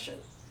repression.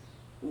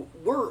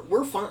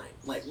 We're fine.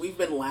 Like, we've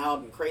been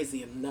loud and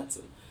crazy and nuts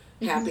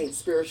and happy and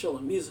spiritual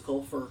and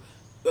musical for,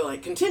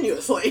 like,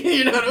 continuously.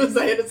 You know what I'm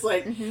saying? It's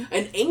like,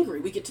 and angry.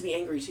 We get to be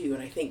angry too.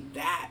 And I think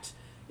that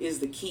is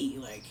the key.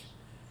 Like,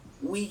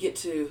 we get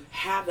to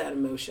have that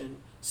emotion,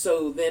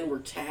 so then we're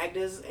tagged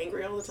as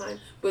angry all the time,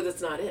 but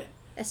that's not it.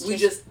 We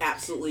just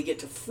absolutely get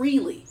to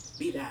freely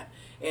be that.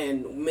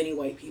 And many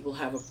white people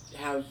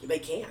they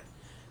can't.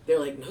 They're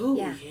like, no,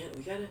 we can't.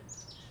 We gotta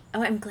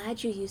Oh, I'm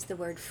glad you used the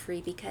word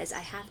free, because I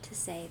have to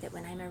say that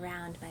when I'm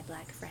around my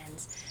Black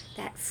friends,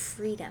 that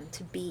freedom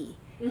to be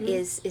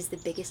is the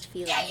biggest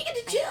feeling. Yeah, you get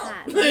to I chill.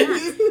 have.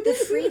 Yeah.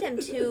 The freedom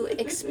to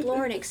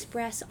explore and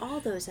express all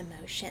those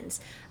emotions,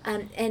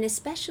 and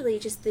especially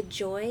just the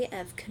joy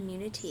of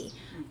community.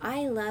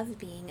 I love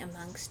being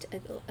amongst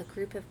a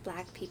group of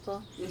Black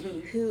people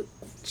who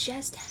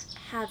just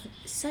have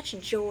such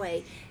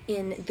joy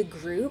in the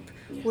group,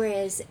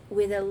 whereas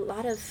with a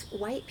lot of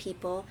white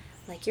people,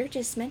 like you're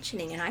just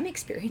mentioning, and I'm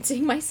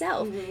experiencing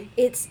myself,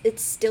 it's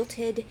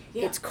stilted,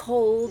 it's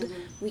cold,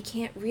 we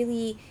can't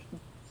really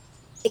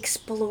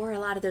explore a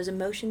lot of those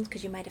emotions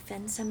because you might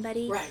offend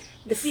somebody. Right.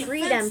 The It's the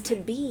freedom offense to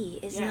thing. be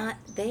is not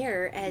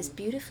there as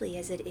beautifully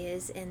as it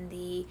is in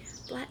the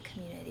Black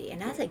community,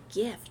 and that's a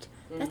gift.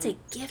 That's a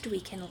gift we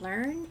can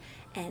learn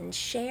and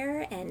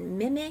share and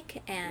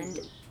mimic, and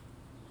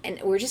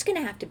we're just going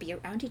to have to be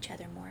around each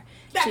other more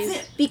That's to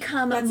it.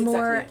 become That's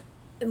more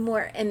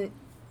exactly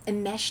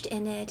enmeshed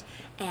in it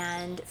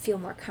and feel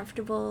more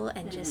comfortable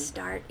and just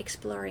start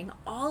exploring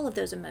all of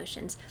those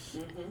emotions.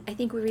 I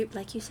think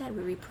like you said,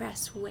 we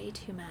repress way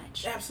too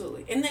much.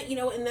 Absolutely, and that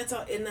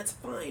that's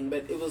fine.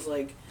 But it was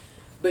like,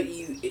 but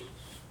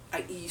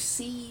you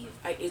see,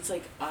 it's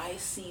like I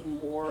see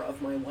more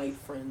of my white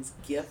friends'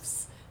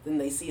 gifts than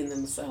they see in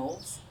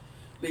themselves,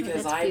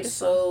 because that's I'm beautiful.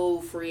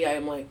 so free.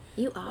 I'm like,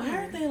 You why are.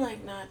 aren't they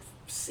like not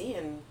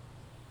seeing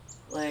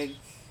like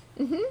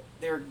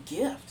their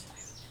gift?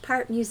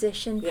 Part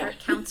musician, Yeah. part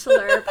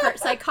counselor, part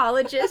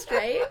psychologist,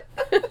 right?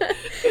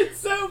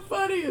 It's so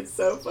funny. It's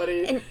so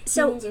funny. And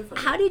so, Humans are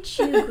funny. how did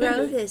you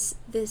grow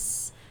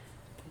this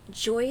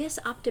joyous,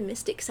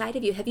 optimistic side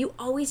of you? Have you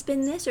always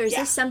been this, or is Yeah.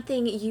 this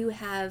something you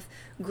have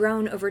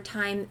grown over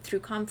time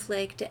through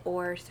conflict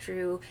or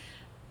through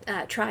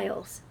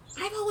trials?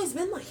 I've always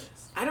been like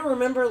this. I don't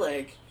remember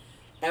like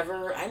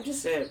ever.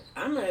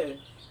 I'm a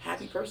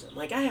happy person.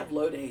 Like I have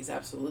low days,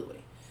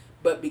 absolutely,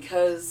 but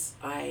because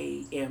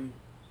I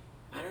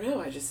don't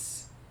know.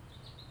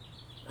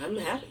 I'm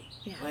happy.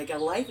 Yeah. Like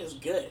life is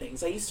good.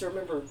 Things I used to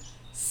remember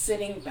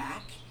sitting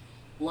back,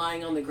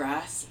 lying on the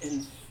grass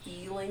and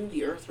feeling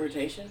the earth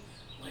rotation.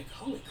 Like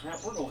holy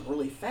crap, we're going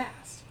really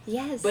fast.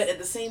 Yes. But at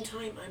the same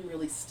time, I'm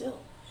really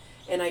still,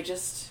 and I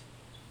just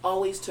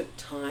always took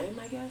time,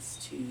 I guess,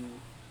 to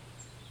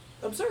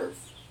observe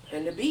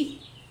and to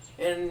be.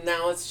 And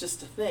now it's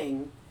just a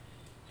thing.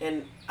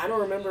 And I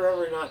don't remember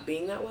ever not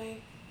being that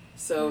way.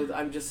 So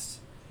I'm just,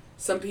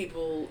 some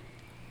people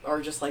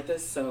are just like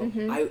this. So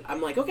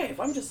I'm like, okay, if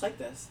I'm just like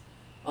this,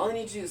 all I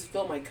need to do is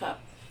fill my cup,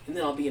 and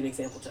then I'll be an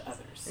example to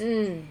others.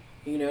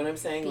 You know what I'm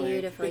saying?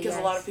 Beautiful, Like, because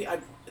a lot of yes.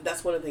 people,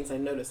 that's one of the things I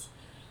notice.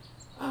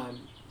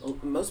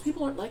 Most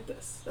people aren't like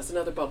this. That's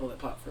another bubble that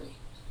popped for me.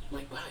 I'm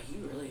like, wow,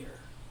 you really are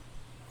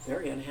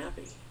very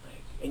unhappy.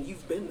 Like, and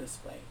you've been this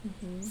way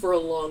for a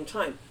long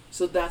time.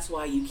 So that's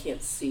why you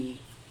can't see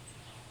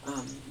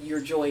your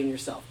joy in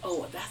yourself.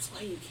 Oh, that's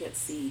why you can't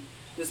see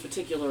this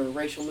particular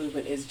racial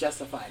movement is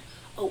justified.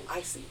 Oh,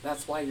 I see.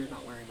 That's why you're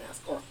not wearing a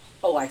mask. Or,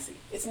 oh, I see.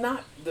 It's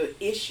not the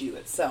issue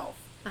itself.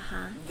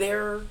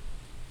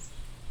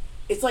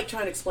 It's like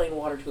trying to explain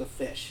water to a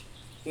fish.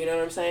 You know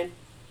what I'm saying?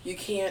 You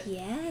can't.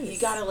 Yes. You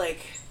gotta like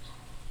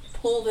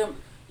pull them.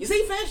 You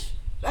see, fish?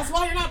 That's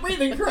why you're not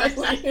breathing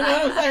correctly. You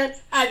know what I'm saying?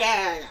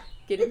 Okay.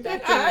 Get it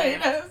back in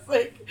there. It's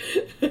like,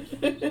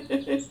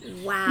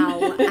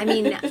 Wow. I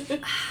mean,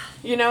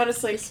 you know, and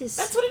it's like This is-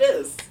 that's what it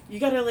is. You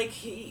gotta like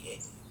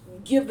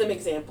give them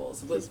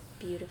examples. this is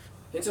beautiful.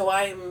 And so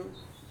I'm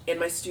in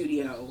my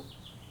studio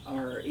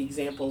are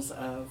examples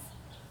of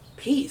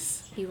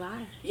peace. You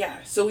are. Yeah.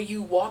 So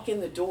you walk in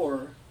the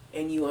door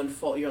and you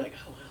unfold. You're like,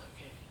 oh, wow,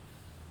 okay.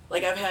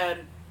 Like I've had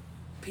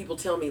people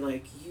tell me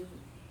like you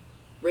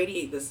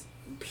radiate this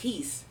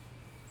peace,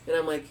 and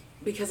I'm like,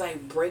 because I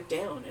break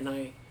down and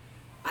I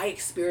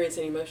experience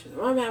an emotion.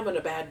 When I'm having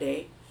a bad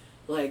day,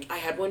 like I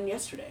had one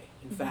yesterday.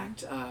 In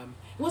fact, it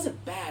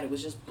wasn't bad. It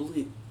was just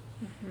blue.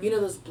 You know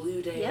those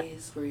blue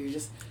days where you're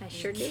just I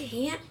sure you do.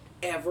 can't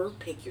ever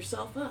pick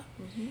yourself up.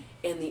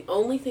 And the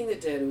only thing that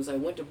did was I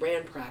went to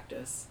brand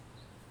practice,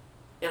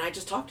 and I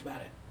just talked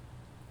about it.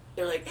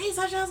 They're like, "Hey,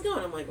 Sasha, how's it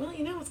going?" I'm like, "Well,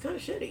 you know, it's kind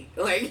of shitty."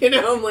 Like, you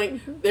know, I'm like,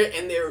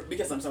 they're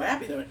because I'm so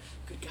happy. They're like,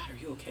 "Good God, are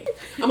you okay?"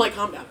 I'm like,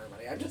 "Calm down,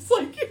 everybody." I'm just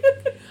like,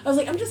 I was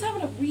like, I'm just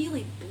having a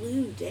really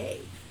blue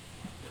day.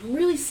 I'm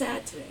really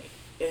sad today,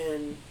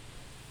 and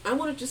I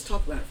want to just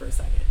talk about it for a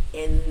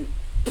second.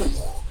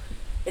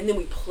 And then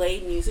we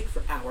played music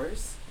for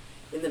hours,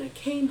 and then I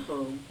came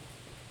home,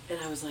 and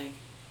I was like,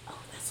 "Oh,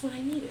 that's what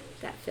I needed."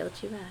 That filled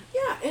you up.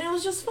 Yeah, and it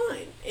was just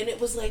fine. And it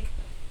was like,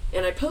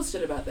 and I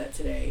posted about that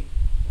today,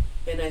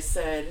 and I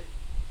said,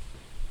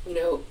 you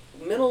know,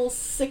 mental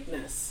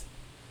sickness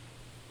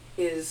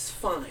is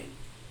fine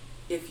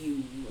if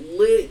you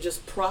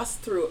just process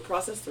through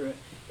it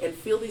and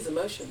feel these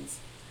emotions.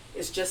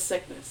 It's just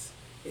sickness.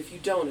 If you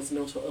don't, it's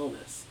mental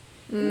illness.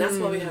 And that's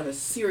why we have a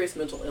serious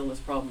mental illness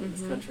problem in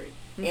this country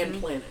and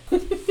planet.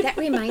 That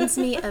reminds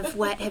me of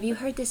have you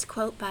heard this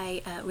quote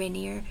by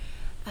Rainier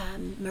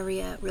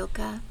Maria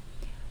Rilke?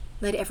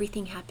 Let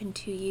everything happen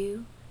to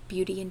you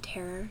beauty and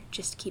terror,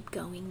 just keep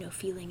going, no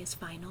feeling is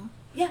final.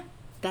 Yeah.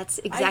 That's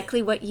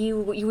exactly what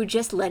you were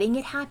just letting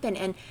it happen.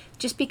 And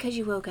just because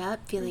you woke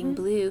up feeling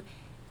blue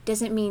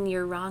doesn't mean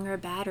you're wrong or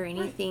bad or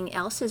anything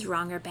else is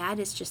wrong or bad.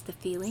 It's just the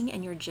feeling,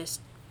 and you're just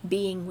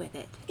being with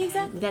it.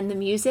 Exactly. And then the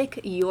music,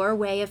 your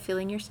way of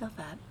filling yourself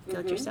up,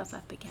 filled yourself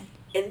up again.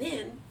 And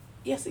then,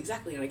 yes,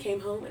 exactly. And I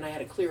came home and I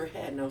had a clearer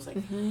head, and I was like,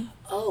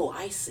 oh,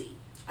 I see.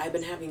 I've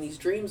been having these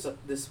dreams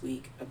this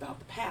week about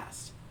the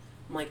past.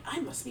 I'm like, I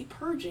must be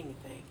purging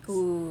things.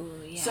 Ooh,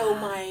 yeah. So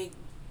my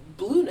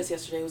blueness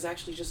yesterday was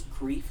actually just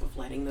grief of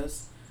letting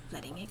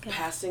it go.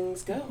 past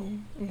things go.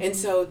 And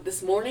so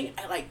this morning,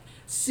 as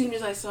soon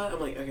as I saw it, I'm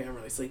like, okay, I'm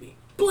really sleepy.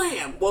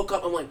 Blam! Woke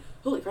up, I'm like,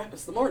 holy crap,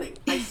 it's the morning.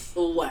 I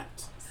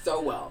slept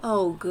so well.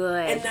 Oh,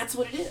 good. And that's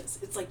what it is.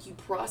 It's like you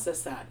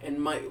process that.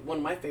 And one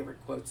of my favorite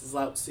quotes is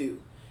Lao Tzu.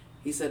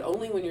 He said,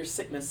 only when your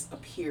sickness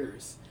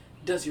appears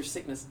does your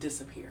sickness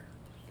disappear.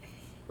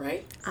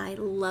 Right? I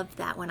love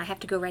that one. I have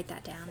to go write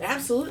that down.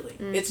 Absolutely.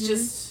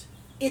 It's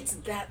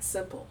that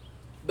simple.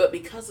 But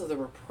because of the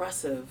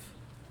repressive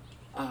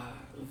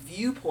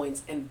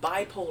viewpoints and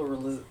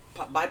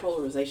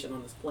bipolarization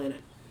on this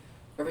planet,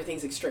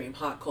 everything's extreme,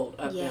 hot, cold,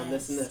 up, down,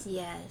 this and this.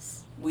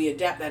 Yes. We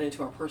adapt that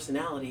into our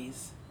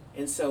personalities,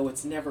 and so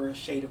it's never a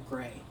shade of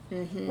gray,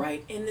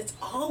 right? And it's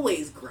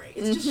always gray.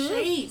 It's just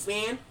shades,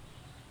 man.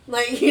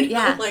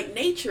 Like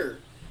nature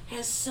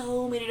has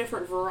so many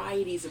different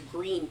varieties of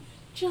green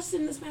just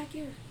in this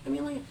backyard. I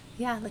mean,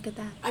 look at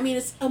that. I mean,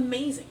 it's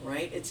amazing,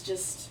 right?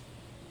 It's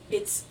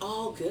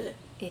all good.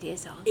 It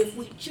is all good. If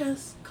we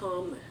just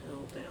calm the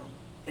hell down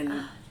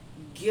and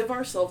give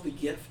ourselves the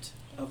gift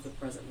of the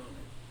present moment.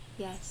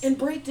 Yes. And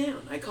break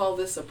down. I call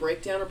this a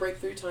breakdown or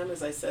breakthrough time,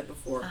 as I said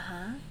before.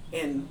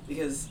 And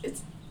because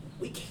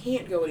we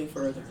can't go any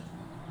further,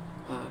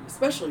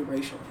 especially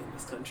racially in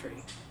this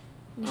country.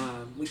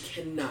 We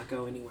cannot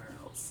go anywhere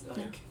else.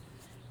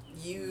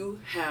 You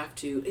have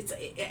to.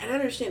 And I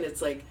understand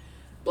it's like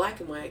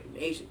black and white, and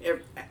Asian.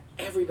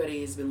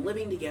 Everybody has been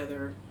living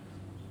together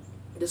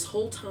this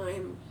whole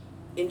time,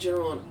 in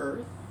general, on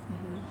Earth.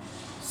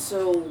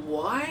 So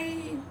why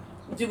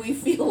do we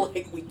feel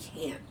like we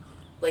can't?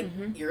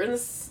 You're in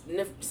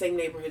the same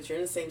neighborhoods, you're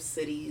in the same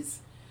cities,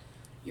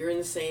 you're in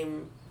the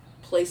same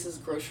places,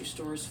 grocery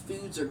stores,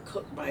 foods are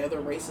cooked by other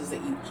races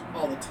that eat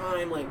all the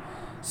time.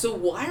 So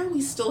why are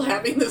we still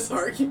having this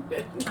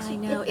argument? I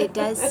know, it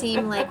does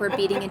seem like we're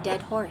beating a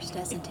dead horse,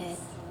 doesn't it?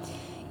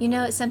 You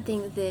know, it's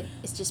something that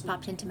has just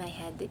popped into my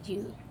head that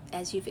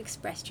as you've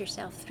expressed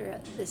yourself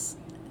throughout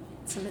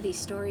some of these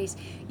stories,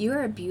 you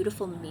are a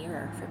beautiful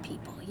mirror for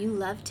people. You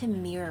love to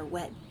mirror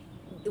what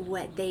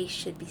they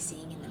should be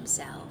seeing in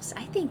themselves.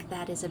 I think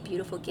that is a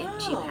beautiful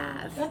gift you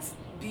have. That's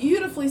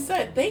beautifully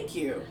said. Thank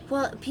you.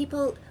 Well,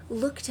 people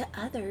look to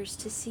others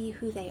to see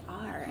who they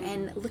are,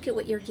 and look at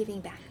what you're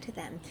giving back to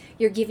them.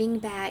 You're giving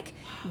back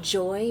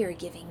joy, you're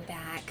giving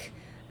back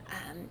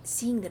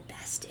seeing the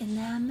best in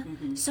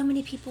them. So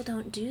many people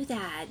don't do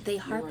that. They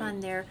harp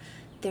on their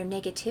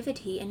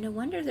negativity, and no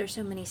wonder there's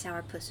so many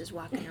sourpusses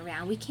walking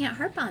around. We can't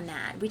harp on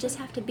that. We just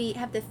have to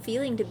have the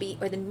feeling to be,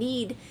 or the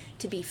need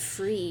to be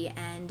free,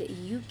 and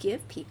you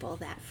give people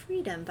that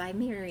freedom by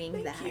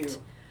mirroring that. Thank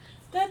you.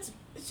 That's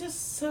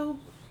just so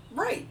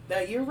right.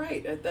 You're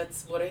right.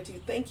 That's what I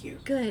do. Thank you.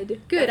 Good.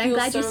 I'm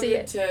glad you see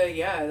it.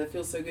 That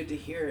feels so good to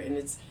hear, and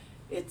it's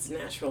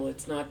natural.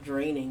 It's not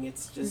draining.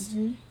 It's just,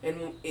 and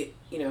it,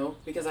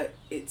 because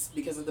it's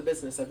because of the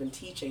business I've been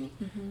teaching.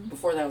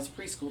 Before that, I was a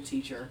preschool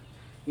teacher.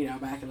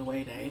 Back in the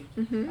way day,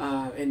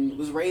 and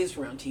was raised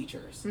around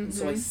teachers.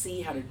 So I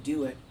see how to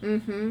do it,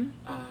 and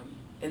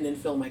then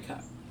fill my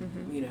cup,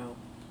 and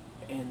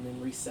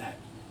then reset.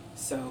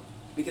 So,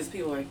 because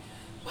people are like,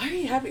 why are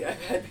you happy?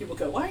 I've had people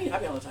go, why are you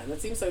happy all the time?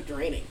 That seems so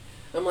draining.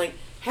 I'm like,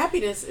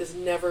 happiness is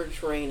never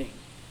draining.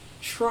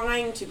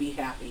 Trying to be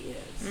happy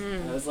is.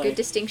 I was like, good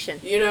distinction.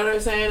 You know what I'm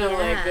saying? I'm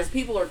like, because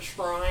people are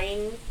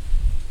trying,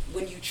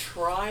 when you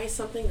try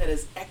something that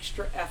is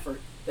extra effort,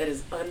 that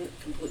is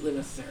completely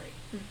necessary.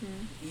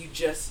 You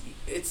just,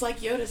 it's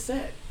like Yoda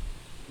said,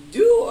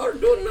 do or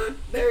do not,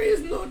 there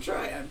is no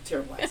try. I'm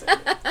terrible at saying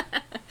it.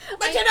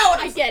 But you know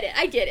what I get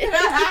it.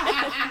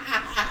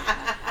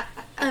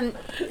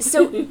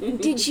 So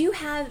did you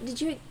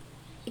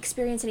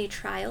experience any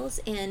trials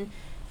in,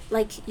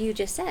 like you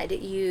just said,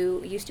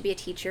 you used to be a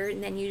teacher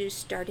and then you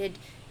started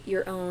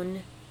your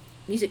own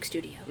music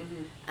studio,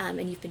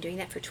 and you've been doing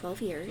that for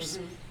 12 years.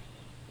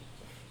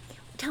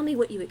 Tell me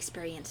what you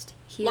experienced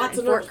here in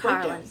Fort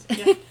Collins.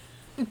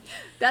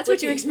 That's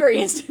what you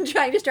experienced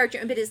trying to start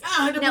your own business.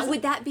 100%. Now,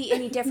 would that be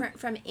any different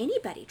from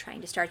anybody trying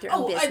to start their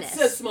own business?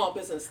 It's a small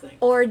business thing.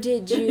 Or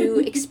did you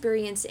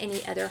experience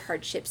any other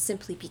hardships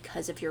simply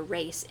because of your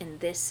race in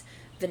this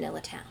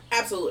vanilla town?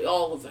 Absolutely,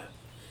 all of that.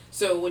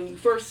 So when you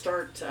first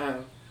start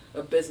a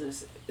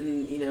business,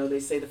 and they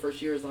say the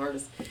first year is the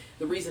hardest,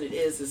 the reason it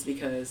is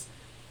because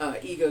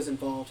ego's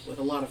involved with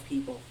a lot of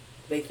people.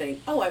 They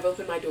think, oh, I've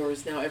opened my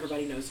doors, now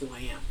everybody knows who I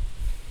am.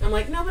 I'm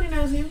like, nobody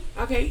knows you.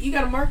 Okay, you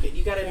got to market.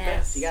 You got to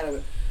invest. You got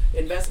to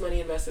invest money,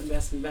 invest.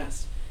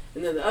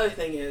 And then the other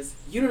thing is,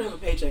 you don't have a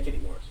paycheck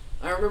anymore.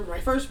 I remember my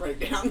first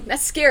breakdown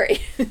That's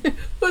scary.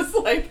 was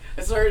like,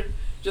 I started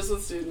just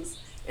with students,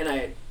 and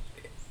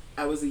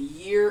I was a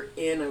year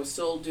in, I was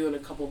still doing a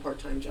couple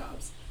part-time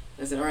jobs.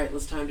 I said, all right,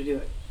 it's time to do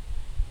it.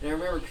 And I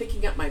remember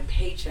picking up my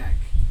paycheck,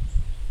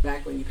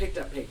 back when you picked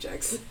up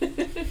paychecks,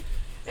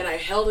 and I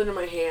held it in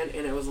my hand,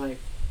 and I was like,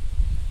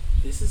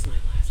 this is my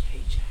last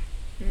paycheck.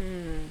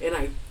 And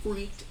I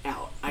freaked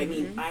out. I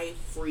mean, I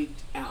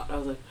freaked out. I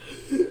was like,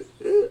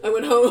 I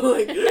went home,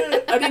 like,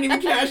 I didn't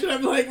even cash it.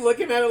 I'm like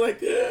looking at it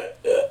like,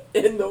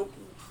 and the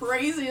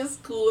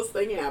craziest, coolest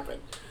thing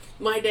happened.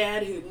 My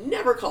dad, who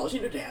never calls,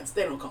 you know, dads,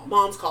 they don't call.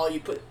 Moms call, you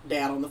put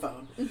dad on the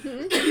phone.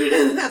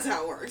 That's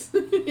how it works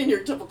in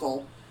your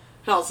typical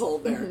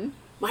household there.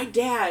 My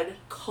dad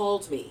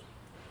called me,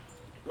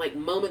 like,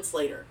 moments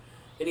later,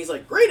 and he's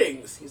like,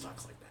 greetings. He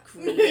talks like that.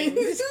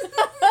 Greetings.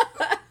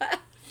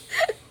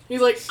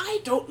 He's like, I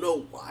don't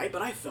know why,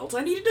 but I felt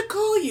I needed to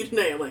call you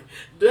today. I'm like,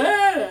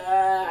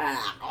 Dad.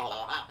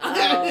 Oh,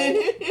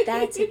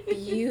 that's a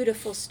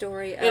beautiful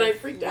story of And I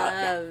freaked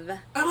love. out.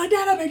 I'm like,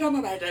 Dad, I picked up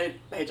my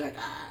paycheck.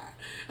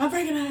 I'm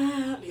freaking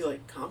out. And he's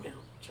like, calm down.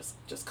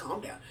 Just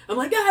calm down. I'm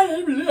like,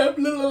 Dad, blah,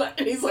 blah, blah.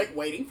 And he's like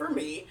waiting for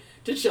me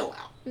to chill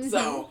out.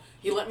 So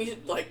he let me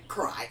like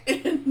cry.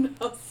 And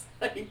I was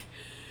like,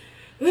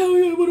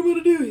 oh, what am I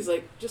going to do? He's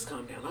like, just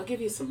calm down. I'll give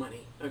you some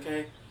money,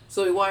 okay?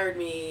 So he wired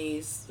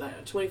me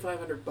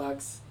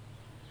 $2,500.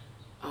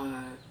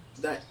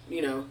 That,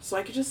 you know, so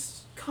I could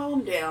just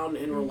calm down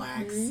and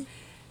relax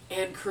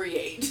and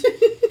create.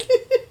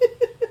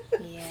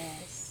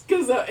 Yes.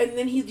 Cause and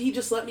then he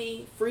just let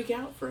me freak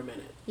out for a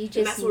minute. You just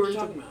and that's what we're needed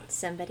talking about.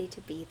 somebody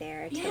to be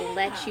there to Yeah.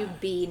 let you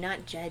be,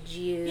 not judge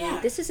you. Yeah.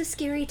 This is a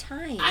scary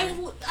time. I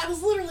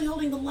was literally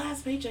holding the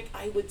last paycheck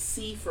I would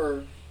see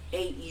for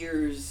 8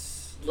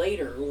 years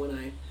later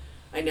when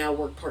I now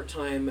work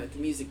part-time at the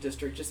music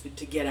district just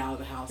to get out of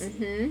the house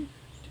and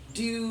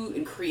do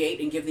and create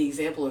and give the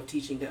example of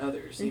teaching to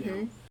others, you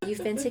know.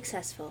 You've been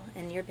successful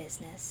in your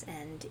business,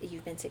 and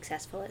you've been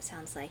successful, it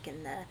sounds like,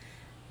 in the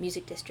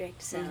music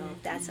district, so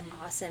that's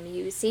awesome.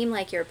 You seem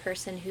like you're a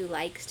person who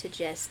likes to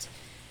just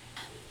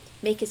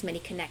make as many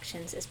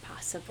connections as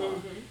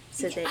possible.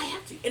 So Yeah, that I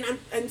have to. And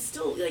I'm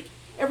still, like,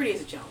 every day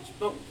is a challenge.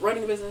 But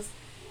running a business,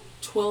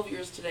 12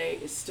 years today,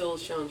 is still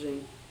as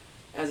challenging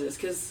as it is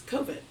because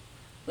COVID.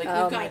 Like,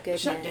 Oh, we've my got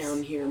goodness.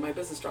 shutdown here. My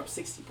business dropped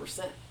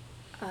 60%.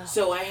 Oh.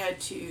 So I had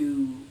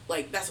to,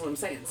 like, that's what I'm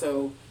saying.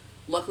 So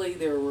luckily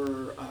there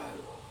were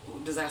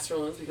disaster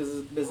loans because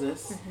of the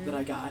business that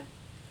I got.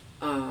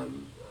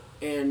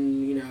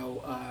 And, you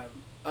know,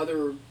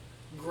 other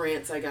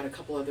grants, I got a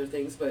couple other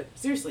things. But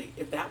seriously,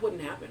 if that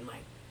wouldn't happen,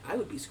 like, I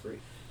would be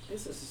screwed.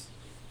 This is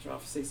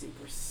dropped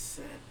 60%.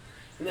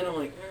 And then I'm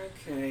like,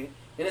 okay.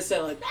 And instead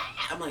of like,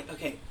 I'm like,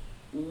 okay,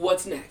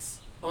 what's next?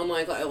 On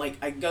like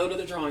I go to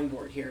the drawing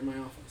board here in my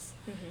office.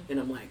 And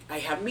I'm like, I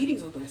have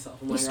meetings with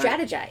myself. I'm you like, all right.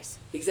 strategize.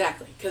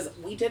 Exactly. Because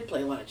we did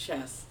play a lot of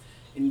chess.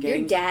 And Your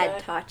games dad like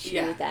that. taught you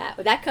Yeah. that.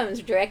 Well, that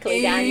comes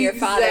directly down your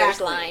father's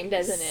Exactly. line,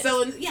 doesn't it?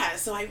 So,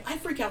 so I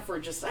freak out for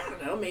just, I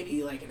don't know,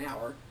 maybe like an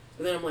hour.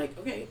 And then I'm like,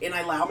 okay. And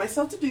I allow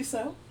myself to do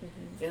so.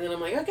 And then I'm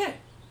like, okay.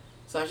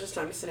 So it's just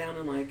time to sit down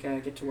and like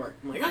get to work.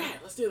 I'm like, okay,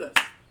 let's do this.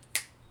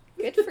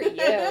 Good for you.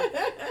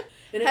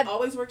 And it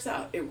always works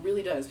out. It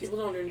really does. People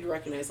don't need to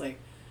recognize, like,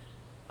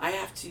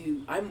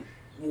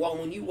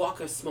 when you walk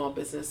a small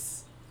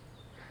business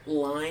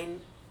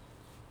line,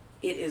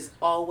 it is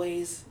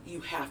always,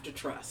 you have to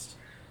trust.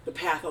 The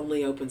path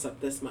only opens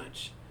up this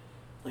much.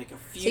 Like a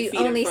few So you feet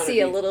only in front see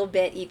of a you. little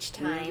bit each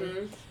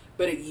time.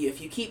 But if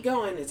you keep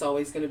going, it's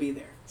always going to be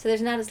there. So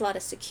there's not a lot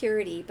of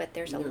security, but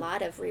there's a No.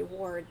 lot of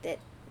reward that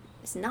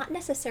is not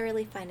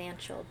necessarily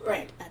financial, but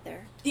Right.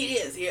 other. It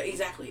is, yeah,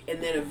 exactly.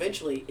 And then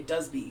eventually it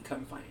does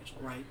become financial,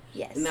 right?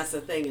 Yes. And that's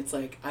the thing. It's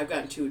like I've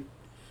gotten to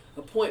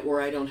a point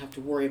where I don't have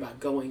to worry about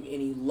going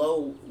any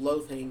low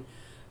thing.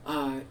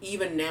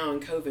 Even now in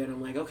COVID,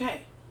 I'm like,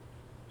 okay,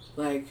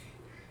 like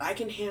I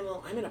can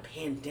handle. I'm in a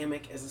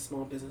pandemic as a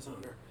small business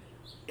owner,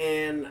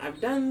 and I've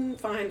done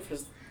fine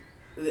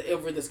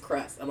over this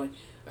crest. I'm like,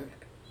 okay,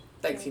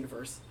 thanks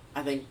universe.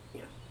 I think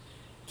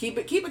keep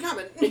it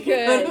coming. Good. You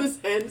know what I'm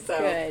saying? So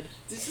Good.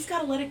 you just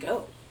gotta let it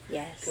go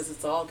Yes. because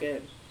it's all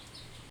good.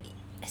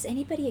 Has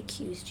anybody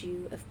accused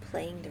you of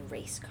playing the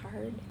race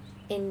card?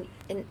 And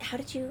how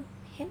did you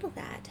handle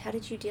that? How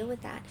did you deal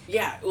with that?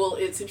 Yeah, well,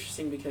 it's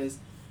interesting because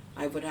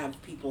I would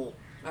have people.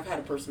 I've had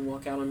a person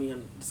walk out on me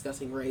on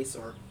discussing race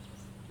or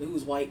who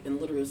was white and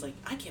literally was like,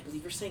 "I can't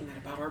believe you're saying that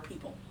about our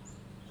people."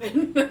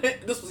 And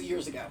this was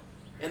years ago,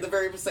 and the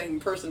very same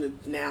person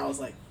now is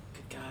like,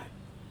 "Good God,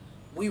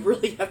 we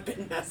really have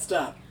been messed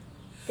up."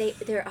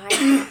 Their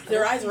eyes.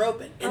 Their eyes are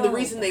open, and the Oh.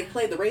 reason they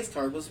played the race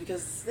card was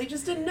because they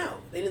just didn't know.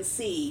 They didn't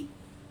see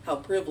how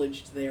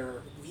privileged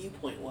their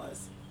viewpoint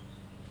was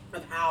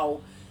of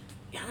how.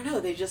 I don't know.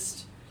 They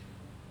just.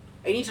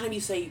 Anytime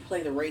you say you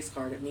play the race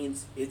card, it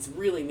means it's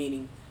really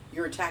meaning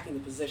you're attacking the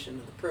position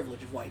of the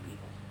privilege of white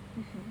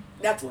people.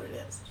 That's what it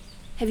is.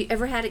 Have you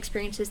ever had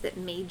experiences that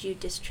made you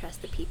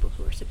distrust the people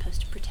who are supposed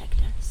to protect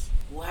us?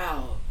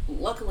 Wow.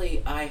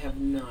 Luckily, I have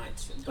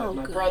not, but Oh,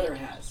 my good. brother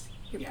has.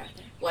 Your yeah.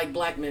 brother. Like,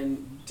 black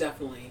men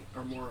definitely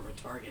are more of a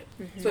target,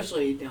 Mm-hmm.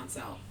 especially down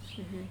south,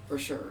 Mm-hmm. for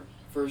sure.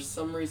 For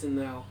some reason,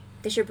 though,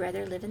 Does your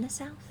brother live in the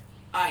South?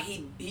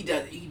 he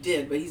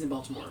did, but he's in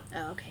Baltimore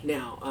Oh, okay.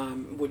 now,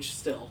 which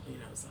still,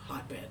 is a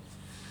hotbed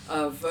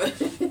of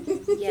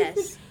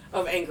Yes.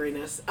 of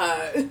angriness.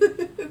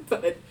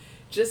 But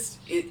just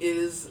it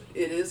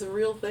is a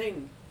real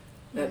thing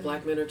that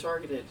black men are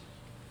targeted,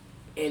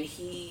 and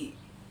he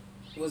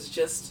was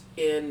just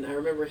in. I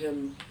remember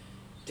him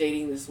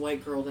dating this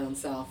white girl down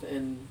south,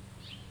 and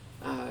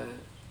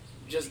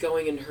just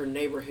going into her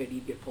neighborhood,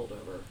 he'd get pulled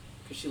over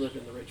because she lived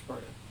in the rich part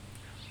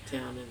of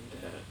town, and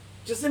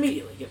just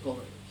immediately get pulled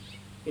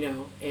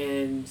over,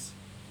 and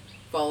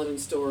followed in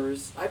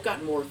stores. I've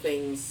gotten more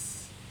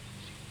things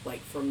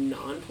like from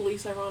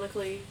non-police,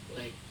 ironically,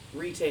 like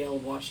retail,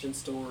 watched in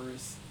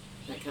stores,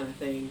 that kind of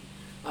thing.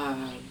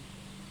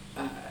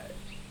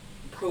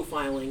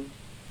 Profiling,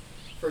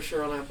 for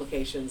sure, on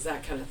applications,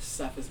 that kind of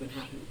stuff has been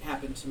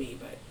happened to me.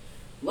 But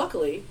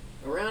luckily,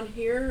 around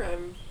here,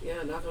 I'm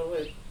knock on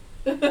wood.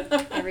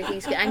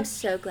 Everything's good. I'm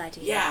so glad to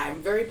hear Yeah, that.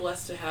 I'm very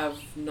blessed to have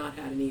not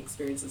had any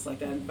experiences like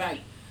that. In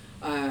fact,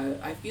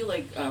 I feel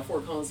like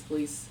Fort Collins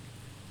Police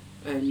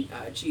and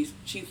Chief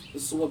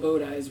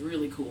Swoboda is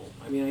really cool.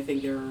 I mean, I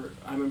think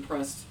I'm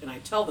impressed, and I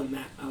tell them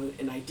that,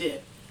 and I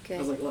did. Good. I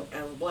was like, look,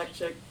 as a black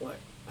chick, look,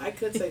 I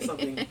could say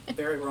something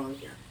very wrong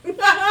here. But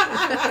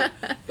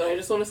I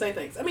just want to say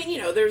thanks. I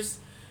mean, there's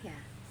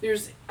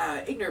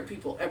ignorant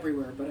people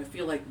everywhere, but I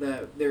feel like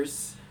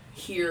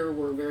here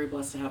we're very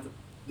blessed to have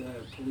the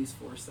police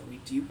force that we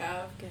do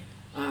have. Good.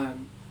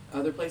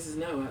 Other places,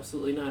 no,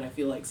 absolutely not. I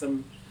feel like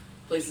some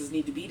places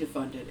need to be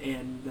defunded,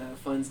 and the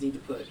funds need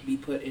to be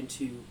put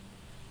into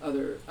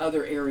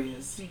other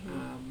areas.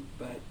 Mm-hmm.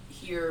 But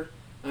here,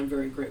 I'm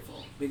very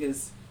grateful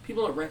because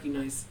people don't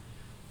recognize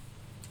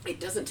it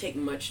doesn't take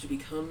much to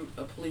become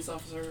a police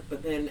officer,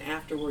 but then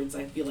afterwards,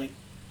 I feel like,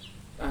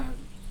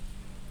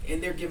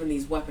 and they're given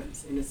these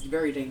weapons, and it's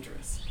very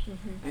dangerous.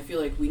 Mm-hmm. I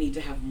feel like we need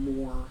to have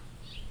more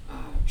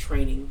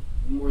training,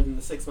 more than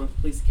the 6-month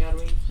police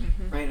academy,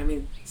 Mm-hmm. right? I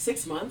mean,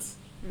 6 months,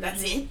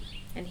 that's it?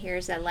 And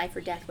here's a life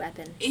or death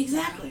weapon.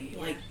 Exactly.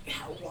 Yeah. Like,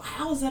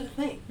 how is that a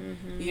thing?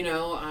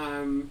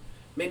 Mm-hmm.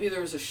 Maybe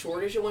there was a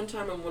shortage at one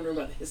time. I'm wondering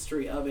about the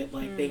history of it.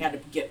 Like, they had to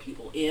get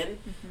people in.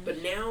 Mm-hmm.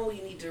 But now we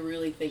need to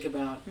really think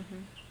about,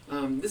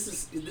 Mm-hmm.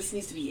 this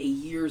needs to be a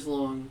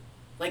years-long,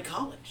 like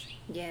college.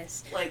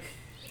 Yes. Like,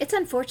 It's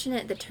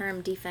unfortunate, the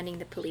term defunding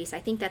the police. I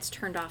think that's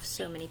turned off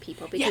so many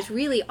people because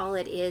really all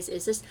it is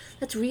this,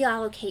 let's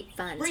reallocate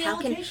funds. How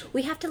can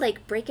we have to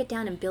break it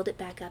down and build it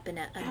back up in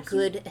a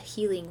good,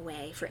 healing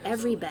way for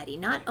everybody,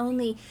 not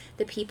only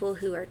the people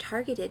who are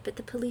targeted, but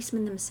the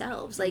policemen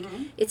themselves.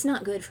 It's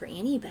not good for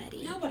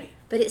anybody. Nobody.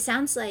 But it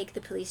sounds like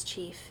the police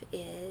chief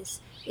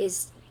is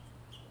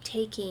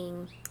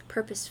taking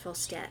purposeful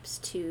steps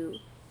to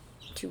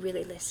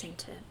really listen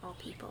to all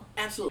people.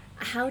 Absolutely.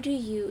 How do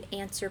you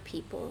answer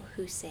people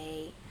who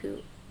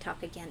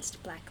talk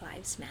against Black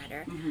Lives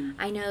Matter? Mm-hmm.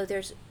 I know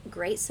there's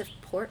great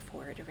support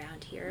for it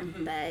around here,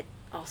 Mm-hmm. but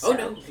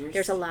also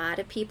there's a lot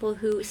of people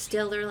who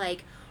still are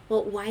like,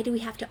 well, why do we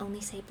have to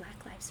only say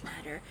Black Lives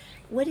Matter?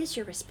 What is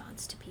your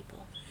response to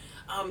people?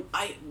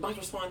 My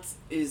response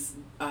is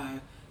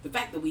the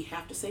fact that we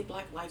have to say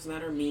Black Lives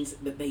Matter means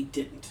that they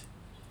didn't.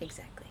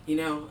 Exactly.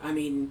 I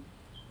mean,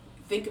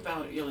 think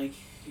about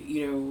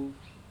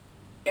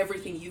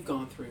everything you've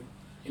gone through,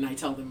 and I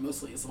tell them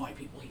mostly as white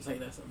people who say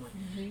this. I'm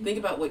like, think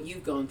about what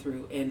you've gone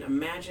through, and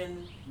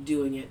imagine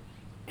doing it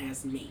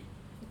as me.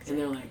 Exactly. And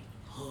they're like,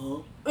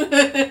 huh?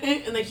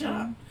 And they shut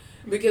up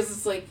because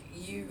it's like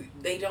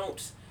they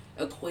don't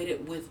equate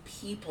it with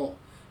people.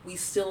 We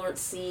still aren't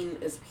seen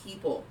as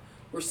people.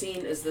 We're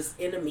seen as this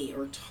enemy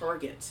or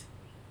target.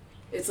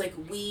 It's like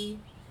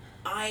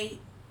I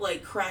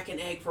crack an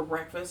egg for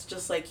breakfast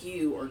just like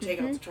you, or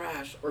take out the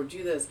trash, or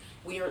do this.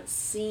 We aren't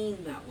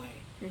seen that way.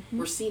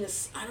 We're seen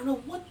as, I don't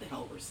know what the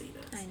hell we're seen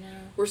as. I know.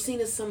 We're seen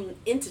as some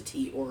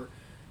entity or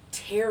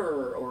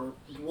terror or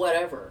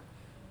whatever.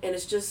 And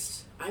it's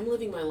just, I'm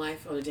living my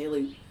life on a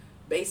daily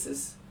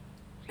basis,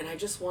 and I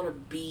just want to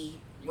be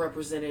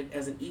represented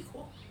as an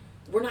equal.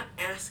 We're not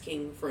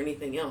asking for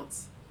anything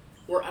else.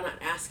 We're not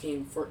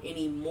asking for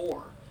any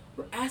more.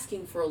 We're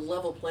asking for a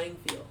level playing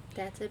field.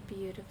 That's a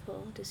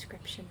beautiful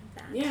description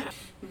of that. Yeah.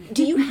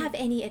 Do you have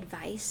any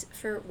advice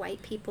for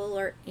white people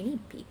or any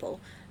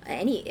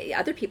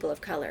other people of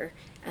color,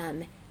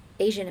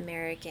 Asian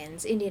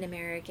Americans, Indian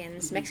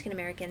Americans, Mexican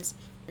Americans,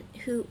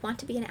 who want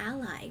to be an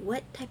ally?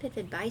 What type of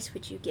advice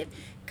would you give?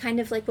 Kind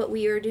of like what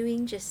we are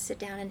doing, just sit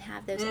down and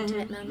have those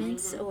intimate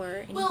moments,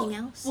 or anything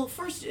else? Well,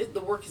 first,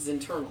 the work is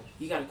internal.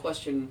 You got to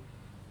question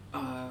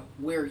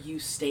where you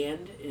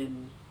stand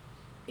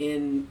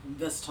in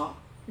this talk.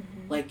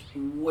 Like,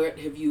 what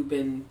have you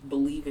been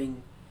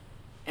believing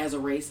as a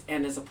race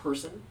and as a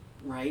person,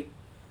 right?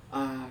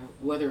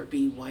 Whether it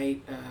be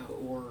white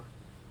or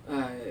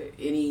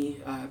any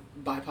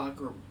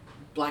BIPOC or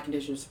Black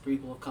Indigenous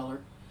people of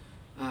color.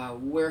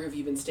 Where have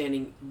you been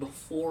standing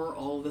before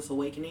all of this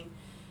awakening?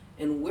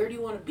 And where do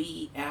you want to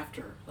be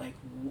after? Like,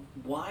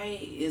 why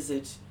is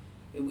it,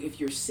 if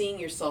you're seeing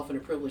yourself in a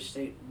privileged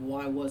state,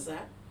 why was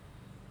that?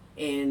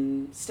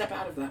 And step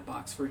out of that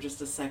box for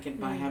just a second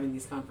by having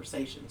these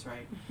conversations,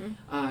 right?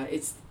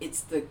 It's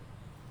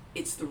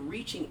the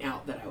reaching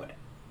out that I would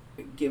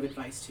give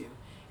advice to,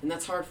 and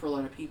that's hard for a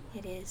lot of people.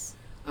 It is.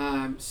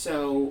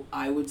 So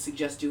I would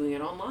suggest doing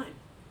it online.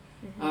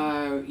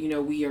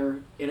 We are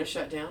in a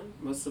shutdown.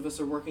 Most of us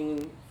are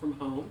working from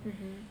home.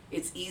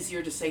 It's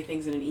easier to say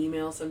things in an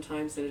email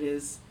sometimes than it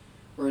is,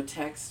 or a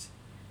text.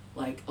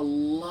 Like, a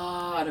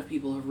lot of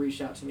people have reached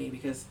out to me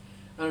because,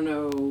 I don't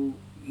know,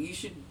 you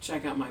should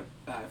check out my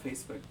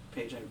Facebook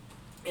page.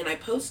 And I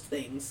post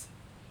things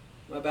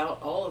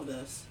about all of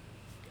this.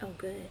 Oh,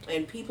 good.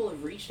 And people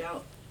have reached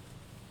out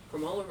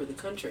from all over the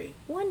country.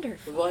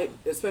 Wonderful.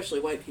 Especially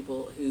white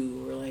people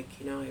who were like,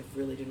 I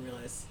really didn't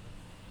realize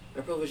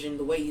my privilege, and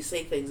the way you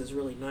say things is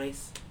really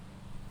nice.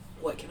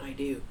 What can I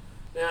do?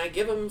 And I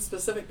give them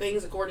specific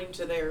things according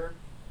to their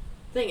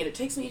thing, and it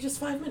takes me just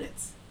 5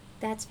 minutes.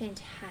 That's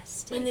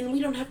fantastic. And then we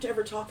don't have to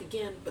ever talk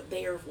again, but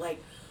they are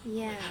like,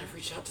 yeah, I gotta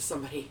reach out to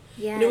somebody.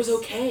 Yes. And it was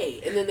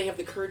okay. And then they have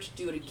the courage to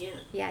do it again.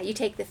 Yeah, you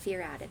take the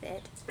fear out of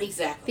it.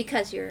 Exactly.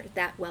 Because you're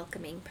that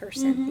welcoming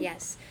person.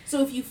 Yes.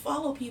 So if you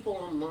follow people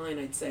online,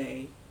 I'd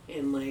say,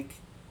 and like,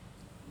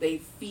 they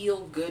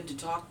feel good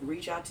to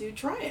reach out to,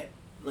 try it.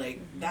 Like,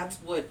 that's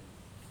what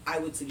I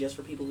would suggest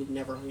for people who've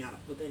never hung out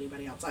with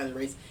anybody outside of the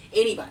race.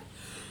 Anybody.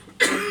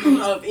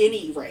 Of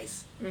any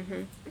race.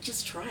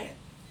 Just try it.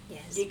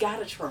 Yes. You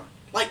gotta try.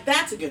 Like,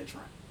 that's a good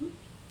try.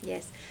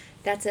 Yes.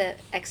 That's an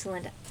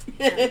excellent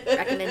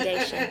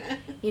recommendation.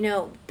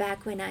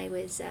 Back when I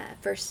was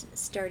first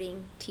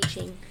starting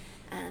teaching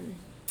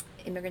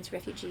immigrants,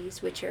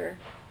 refugees, which are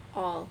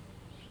all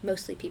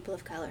mostly people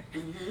of color.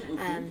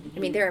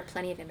 There are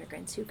plenty of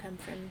immigrants who come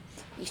from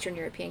Eastern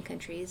European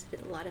countries,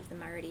 but a lot of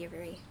them already are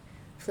very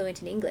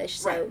fluent in English.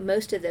 So Right.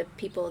 most of the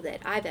people that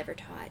I've ever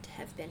taught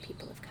have been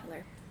people of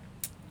color.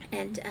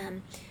 And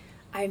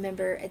I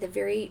remember at the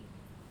very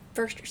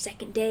first or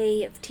second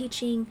day of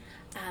teaching,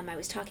 I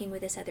was talking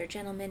with this other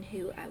gentleman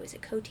who I was a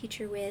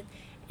co-teacher with,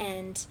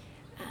 and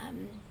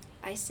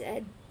I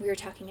said, we were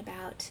talking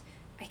about,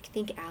 I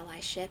think,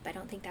 allyship. I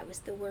don't think that was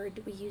the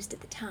word we used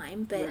at the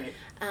time, but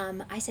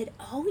Right. I said,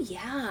 oh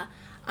yeah,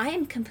 I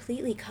am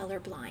completely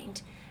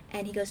colorblind.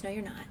 And he goes, no,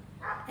 you're not.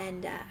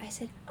 And I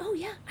said, oh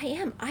yeah, I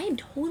am. I am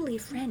totally a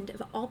friend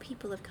of all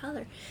people of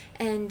color.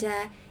 And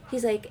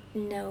he's like,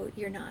 no,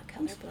 you're not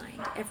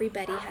colorblind.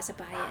 Everybody has a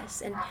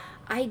bias. And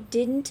I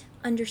didn't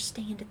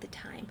understand at the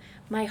time.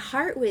 My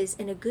heart was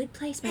in a good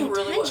place. My It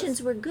really intentions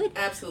was. were good.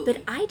 Absolutely.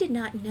 But I did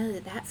not know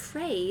that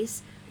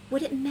phrase,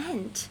 what it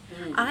meant.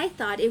 I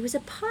thought it was a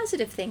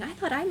positive thing. I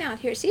thought, I'm out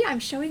here. See, I'm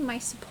showing my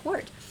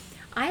support.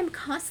 I'm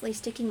constantly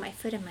sticking my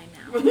foot in my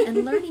mouth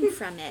and learning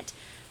from it.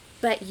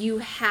 But you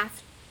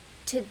have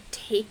to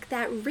take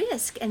that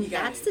risk, and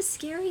that's the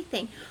scary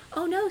thing.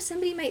 Oh no,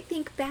 somebody might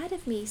think bad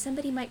of me.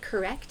 Somebody might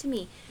correct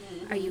me.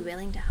 Are you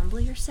willing to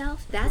humble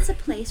yourself? That's a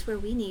place where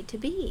we need to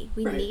be.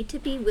 We need to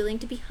be willing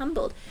to be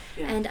humbled.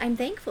 Yeah. And I'm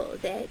thankful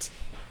that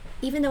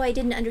even though I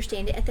didn't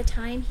understand it at the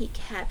time, he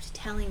kept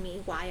telling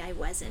me why I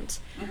wasn't.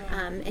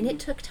 And it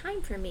took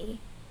time for me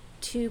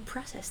to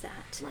process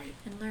that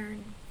and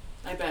learn.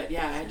 I bet,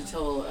 yeah. I had to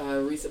tell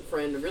a recent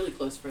friend, a really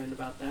close friend,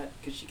 about that,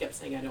 because she kept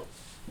saying I don't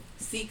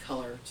see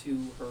color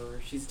to her.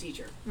 She's a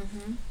teacher.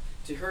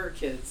 To her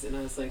kids. And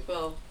I was like,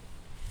 well,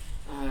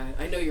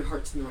 I know your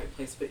heart's in the right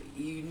place, but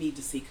you need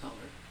to see color.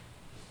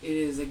 It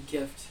is a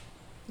gift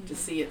to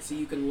see it so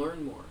you can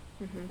learn more.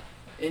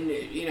 And,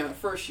 at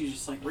first she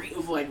just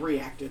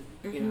reacted.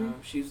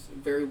 She's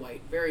very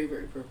white, very,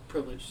 very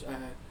privileged.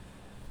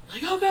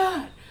 Like, oh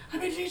God,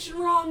 I've been teaching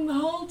wrong the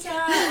whole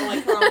time. I'm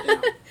like, calm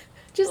down.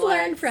 Just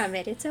learn from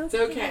it. It's okay. It's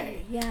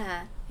okay.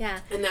 Yeah, yeah.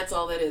 And that's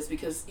all that is,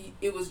 because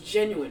it was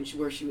genuine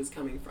where she was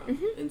coming from.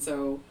 And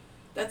so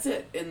that's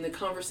it. And the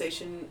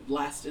conversation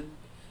lasted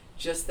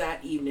just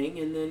that evening,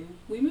 and then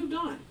we moved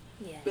on.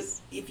 Yes. But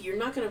if you're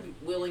not going to be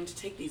willing to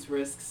take these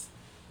risks,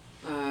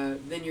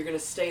 then you're going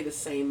to stay the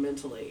same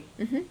mentally.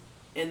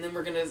 And then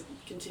we're going to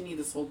continue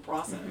this whole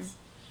process.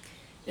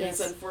 And Yes.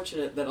 it's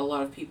unfortunate that a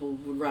lot of people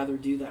would rather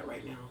do that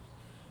right now.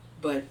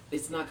 But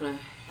it's not going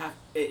to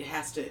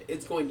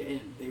it's going to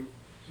end.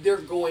 They're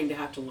going to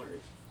have to learn.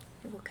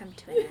 It will come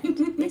to an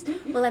end. Yes.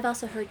 Well, I've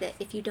also heard that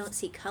if you don't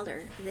see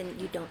color, then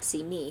you don't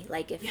see me.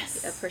 Like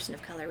if a person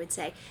of color would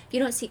say, if you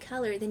don't see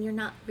color, then you're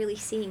not really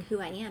seeing who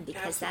I am,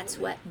 because that's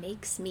what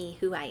makes me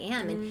who I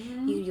am.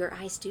 And your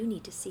eyes do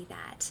need to see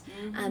that.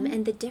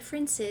 And the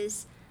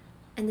differences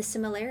and the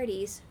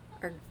similarities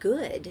are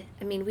good.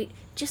 I mean, we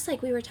just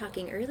like we were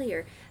talking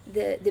earlier,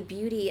 the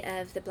beauty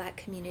of the Black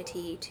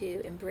community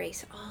to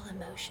embrace all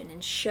emotion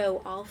and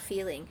show all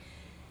feeling.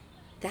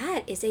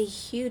 That is a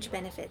huge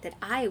benefit that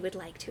I would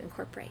like to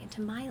incorporate into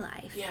my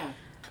life. Yeah.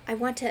 I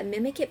want to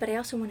mimic it, but I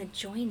also want to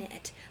join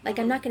it. Like,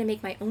 I'm not going to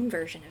make my own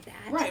version of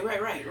that. Right.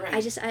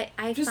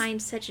 I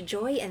find such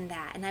joy in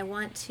that, and I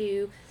want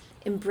to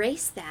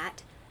embrace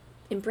that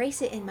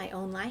embrace it in my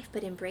own life,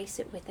 but embrace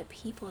it with the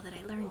people that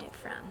I learned it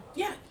from.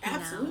 Yeah,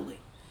 absolutely.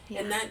 Yeah.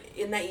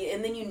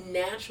 And then you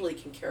naturally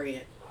can carry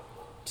it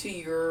to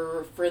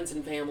your friends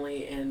and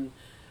family and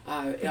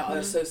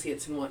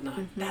associates and whatnot.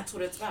 That's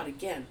what it's about.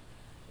 Again,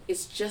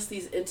 it's just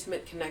these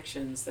intimate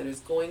connections that is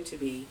going to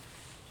be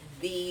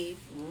the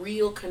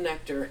real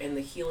connector and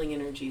the healing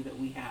energy that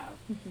we have.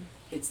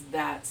 It's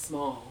that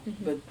small,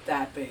 but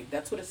that big.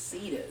 That's what a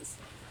seed is.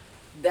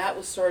 That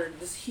was started,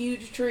 this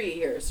huge tree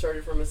here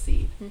started from a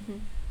seed.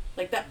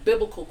 Like that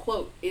biblical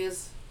quote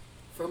is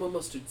from a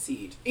mustard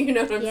seed. You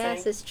know what I'm saying?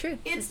 Yes, it's true.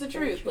 It's the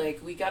truth. True.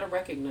 Like, we got to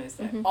recognize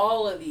that.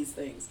 All of these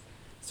things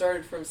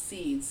started from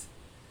seeds,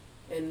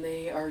 and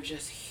they are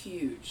just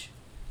huge.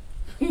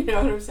 You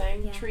know what I'm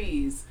saying? Yeah.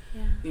 Trees,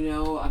 you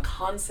know, a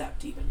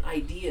concept even,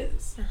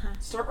 ideas.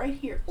 Start right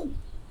here. Oh,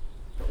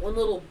 one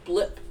little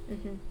blip.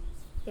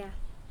 Yeah.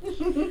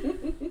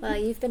 Well,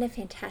 you've been a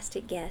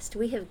fantastic guest.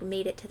 We have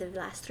made it to the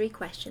last 3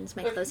 questions,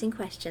 my closing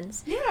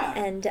questions. Yeah.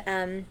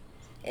 And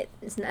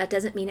it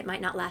doesn't mean it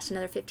might not last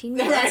another 15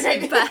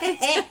 minutes, but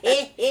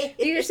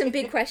these are some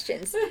big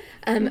questions.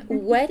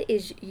 What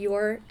is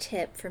your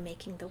tip for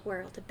making the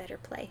world a better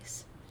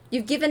place?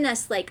 You've given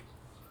us like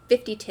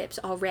 50 tips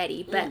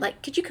already, but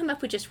like, could you come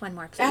up with just one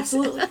more, please?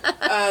 Absolutely.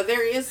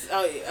 There is,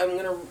 I'm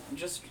going to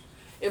just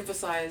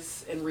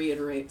emphasize and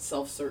reiterate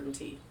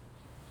self-certainty.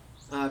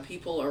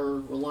 People are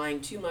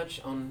relying too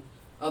much on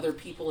other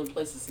people and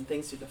places and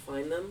things to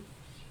define them,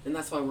 and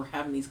that's why we're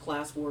having these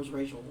class wars,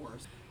 racial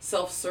wars.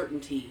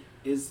 Self-certainty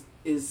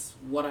is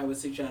what I would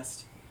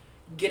suggest.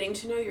 Getting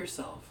to know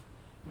yourself,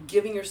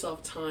 giving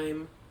yourself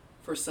time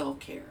for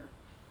self-care,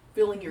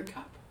 filling your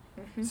cup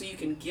so you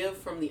can give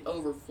from the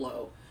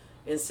overflow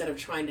instead of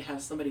trying to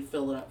have somebody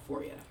fill it up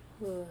for you.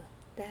 Ooh,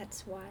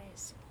 that's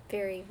wise.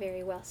 Very,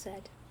 very well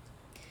said.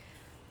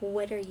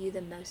 What are you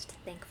the most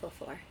thankful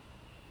for?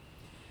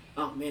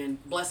 Oh man,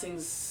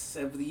 blessings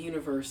of the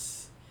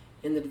universe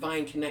and the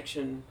divine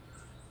connection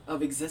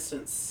of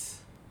existence.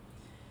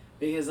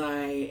 Because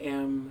I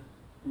am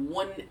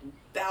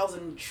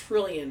 1,000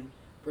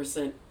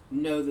 trillion%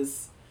 know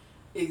this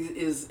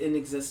is in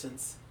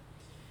existence.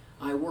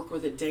 I work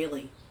with it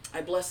daily.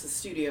 I bless the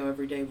studio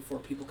every day before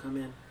people come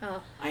in.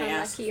 Oh, I how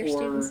ask lucky your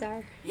students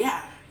are.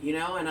 Yeah, you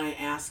know, and I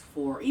ask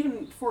for,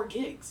 even before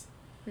gigs,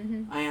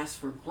 I ask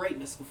for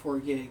greatness before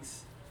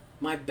gigs.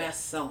 My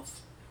best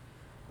self.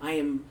 I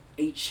am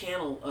a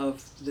channel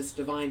of this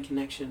divine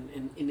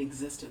connection in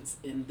existence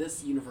in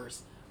this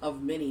universe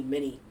of many,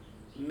 many,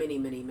 many,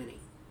 many, many.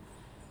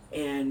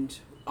 And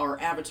our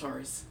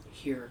avatars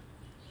here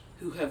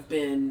who have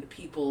been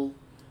people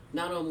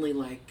not only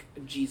like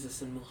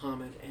Jesus and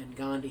Muhammad and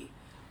Gandhi,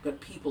 but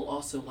people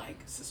also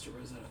like Sister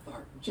Rosetta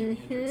Tharpe, Jimi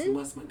Hendrix, and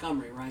Wes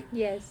Montgomery, right?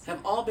 Yes.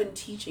 Have all been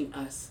teaching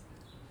us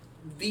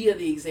via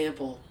the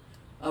example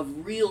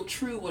of real,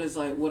 true,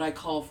 what I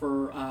call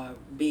for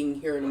being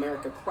here in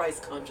America,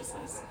 Christ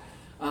consciousness.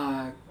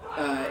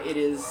 It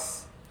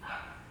is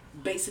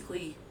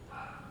basically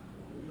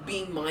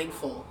being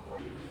mindful.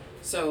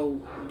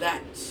 So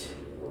that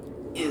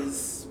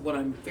is what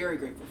I'm very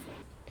grateful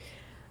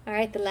for. All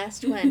right, the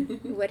last one.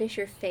 What is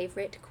your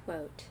favorite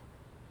quote?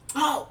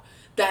 Oh,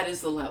 that is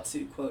the Lao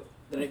Tzu quote.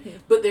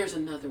 But there's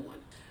another one.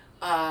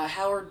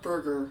 Howard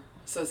Berger,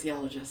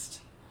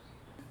 sociologist,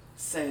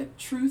 said,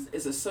 "Truth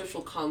is a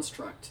social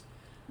construct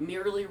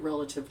merely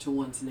relative to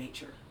one's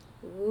nature."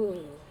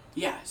 Ooh.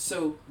 Yeah,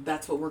 so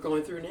that's what we're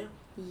going through now.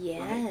 Yes.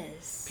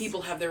 Right?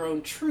 People have their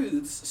own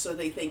truths, so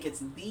they think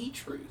it's the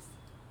truth.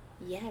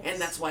 Yes.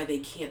 And that's why they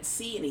can't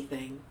see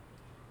anything,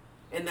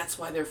 and that's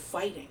why they're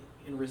fighting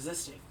and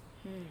resisting.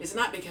 It's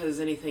not because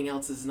anything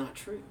else is not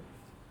true.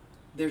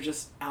 They're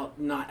just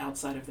not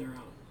outside of their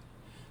own.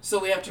 So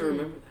we have to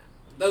remember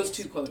that. Those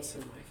two quotes are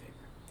my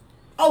favorite.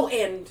 Oh,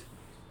 and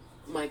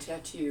my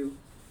tattoo.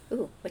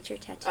 Ooh, what's your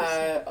tattoo?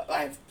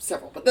 I have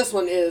several, but this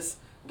one is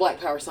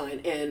Black Power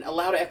sign. And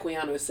Lauda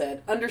Equiano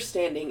said,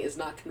 "Understanding is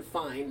not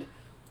confined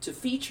to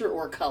feature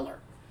or color."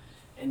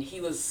 And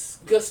he was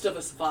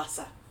Gustavus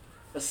Vasa,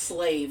 a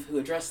slave who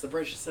addressed the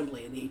British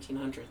Assembly in the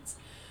 1800s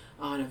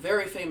on a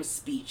very famous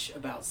speech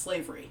about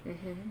slavery,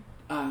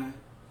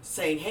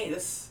 saying, "Hey,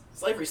 this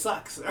slavery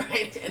sucks,"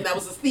 right? And that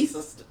was the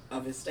thesis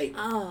of his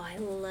statement. Oh, I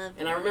love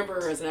And I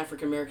remember as an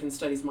African-American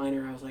studies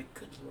minor, I was like,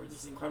 good Lord, this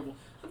is incredible.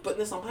 I'm putting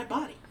this on my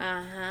body.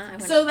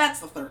 So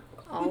that's the third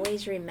one.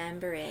 Always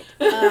remember it.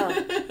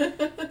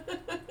 Oh,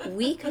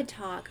 we could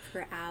talk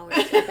for hours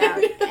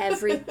about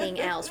everything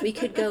else. We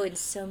could go in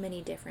so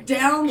many different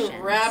down directions.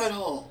 the rabbit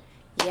hole.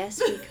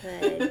 Yes, we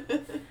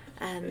could.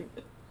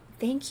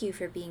 Thank you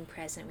for being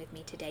present with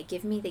me today.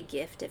 Give me the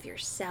gift of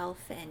yourself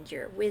and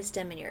your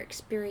wisdom and your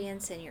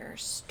experience and your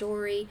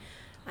story.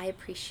 I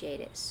appreciate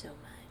it so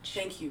much.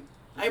 Thank you.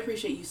 I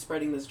appreciate you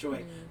spreading this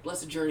joy.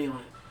 Blessed journey on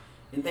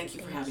it. And thank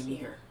you for having me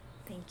here.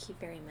 Thank you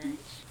very much.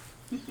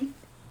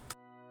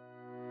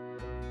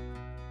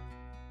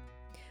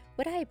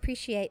 What I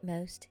appreciate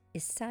most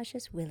is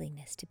Saja's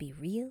willingness to be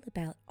real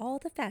about all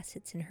the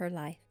facets in her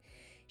life.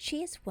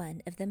 She is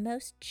one of the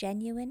most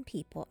genuine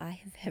people I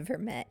have ever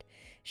met.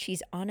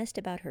 She's honest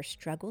about her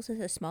struggles as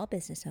a small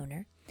business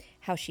owner,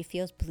 how she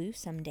feels blue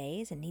some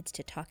days and needs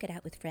to talk it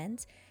out with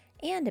friends,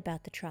 and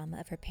about the trauma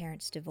of her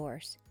parents'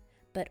 divorce,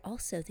 but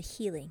also the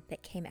healing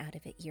that came out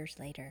of it years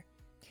later.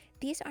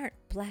 These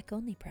aren't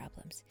black-only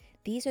problems.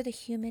 These are the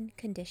human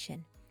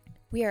condition.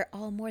 We are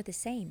all more the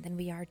same than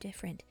we are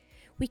different.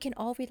 We can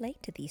all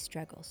relate to these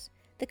struggles.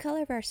 The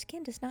color of our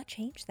skin does not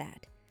change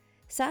that.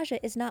 Saja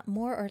is not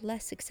more or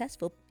less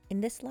successful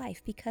in this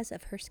life because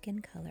of her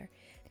skin color.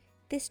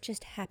 This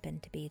just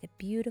happened to be the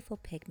beautiful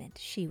pigment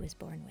she was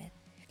born with.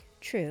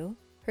 True,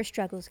 her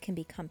struggles can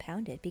be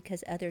compounded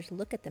because others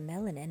look at the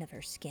melanin of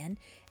her skin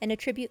and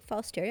attribute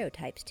false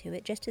stereotypes to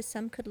it, just as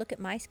some could look at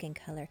my skin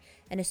color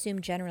and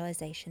assume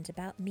generalizations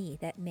about me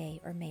that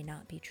may or may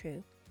not be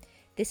true.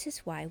 This is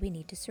why we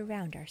need to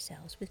surround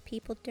ourselves with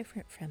people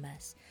different from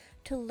us,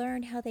 to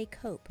learn how they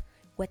cope,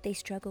 what they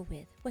struggle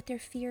with, what their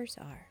fears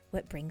are,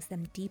 what brings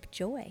them deep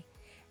joy,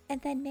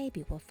 and then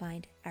maybe we'll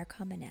find our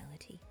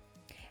commonality.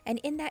 And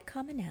in that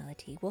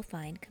commonality, we'll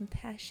find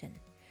compassion,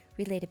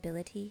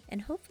 relatability,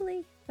 and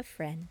hopefully a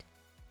friend.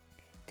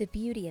 The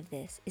beauty of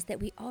this is that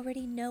we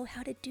already know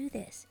how to do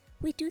this.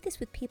 We do this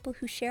with people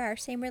who share our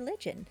same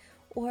religion,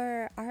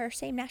 or our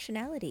same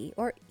nationality,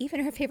 or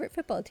even our favorite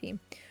football team.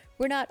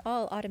 We're not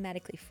all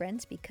automatically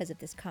friends because of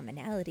this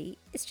commonality.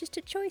 It's just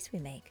a choice we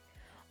make.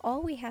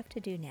 All we have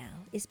to do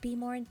now is be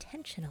more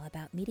intentional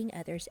about meeting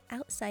others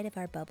outside of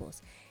our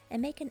bubbles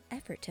and make an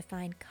effort to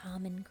find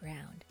common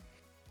ground.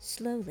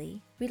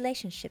 Slowly,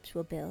 relationships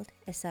will build,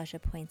 as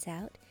Saja points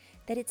out,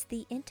 that it's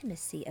the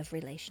intimacy of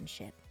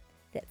relationship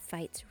that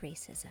fights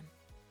racism.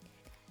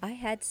 I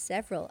had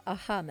several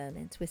aha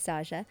moments with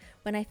Saja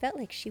when I felt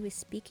like she was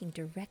speaking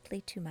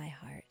directly to my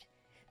heart.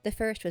 The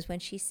first was when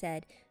she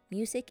said,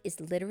 "Music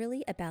is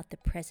literally about the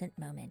present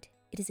moment.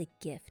 It is a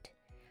gift."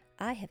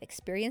 I have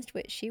experienced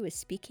what she was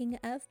speaking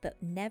of,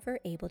 but never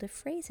able to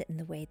phrase it in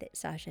the way that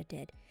Saja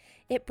did.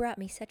 It brought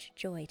me such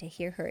joy to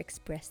hear her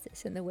express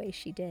this in the way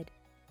she did.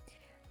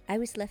 I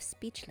was left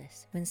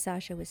speechless when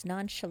Saja was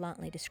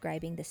nonchalantly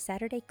describing the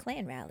Saturday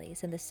Klan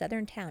rallies in the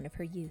southern town of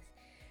her youth.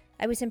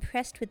 I was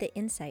impressed with the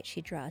insight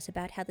she draws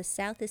about how the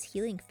South is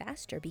healing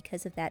faster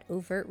because of that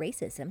overt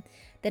racism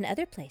than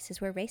other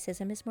places where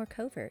racism is more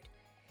covert.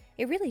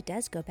 It really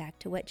does go back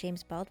to what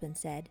James Baldwin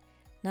said,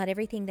 "Not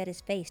everything that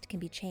is faced can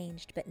be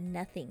changed, but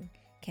nothing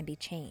can be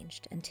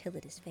changed until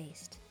it is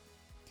faced."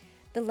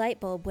 The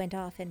light bulb went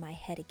off in my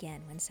head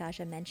again when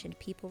Saja mentioned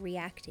people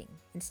reacting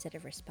instead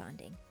of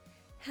responding.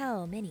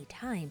 How many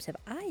times have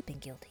I been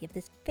guilty of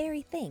this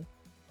very thing?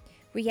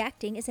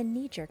 Reacting is a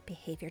knee-jerk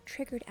behavior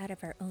triggered out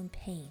of our own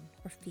pain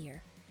or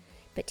fear.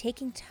 But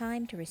taking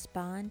time to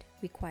respond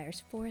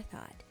requires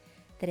forethought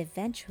that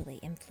eventually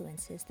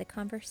influences the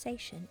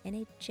conversation in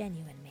a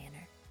genuine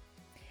manner.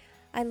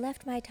 I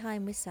left my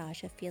time with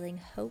Saja feeling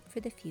hope for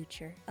the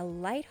future, a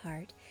light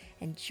heart,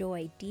 and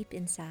joy deep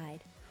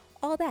inside.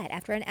 All that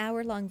after an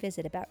hour-long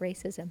visit about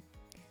racism.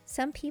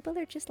 Some people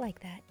are just like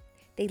that.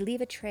 They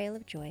leave a trail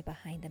of joy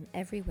behind them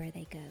everywhere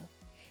they go.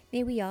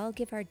 May we all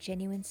give our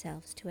genuine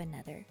selves to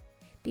another,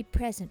 be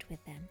present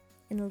with them,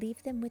 and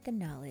leave them with the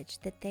knowledge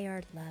that they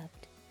are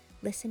loved,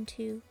 listened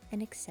to,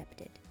 and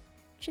accepted,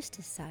 just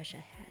as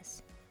Saja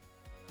has.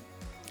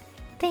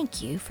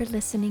 Thank you for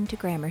listening to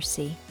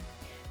Gramercy.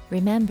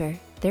 Remember,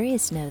 there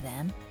is no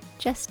them,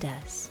 just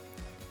us.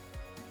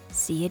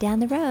 See you down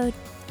the road.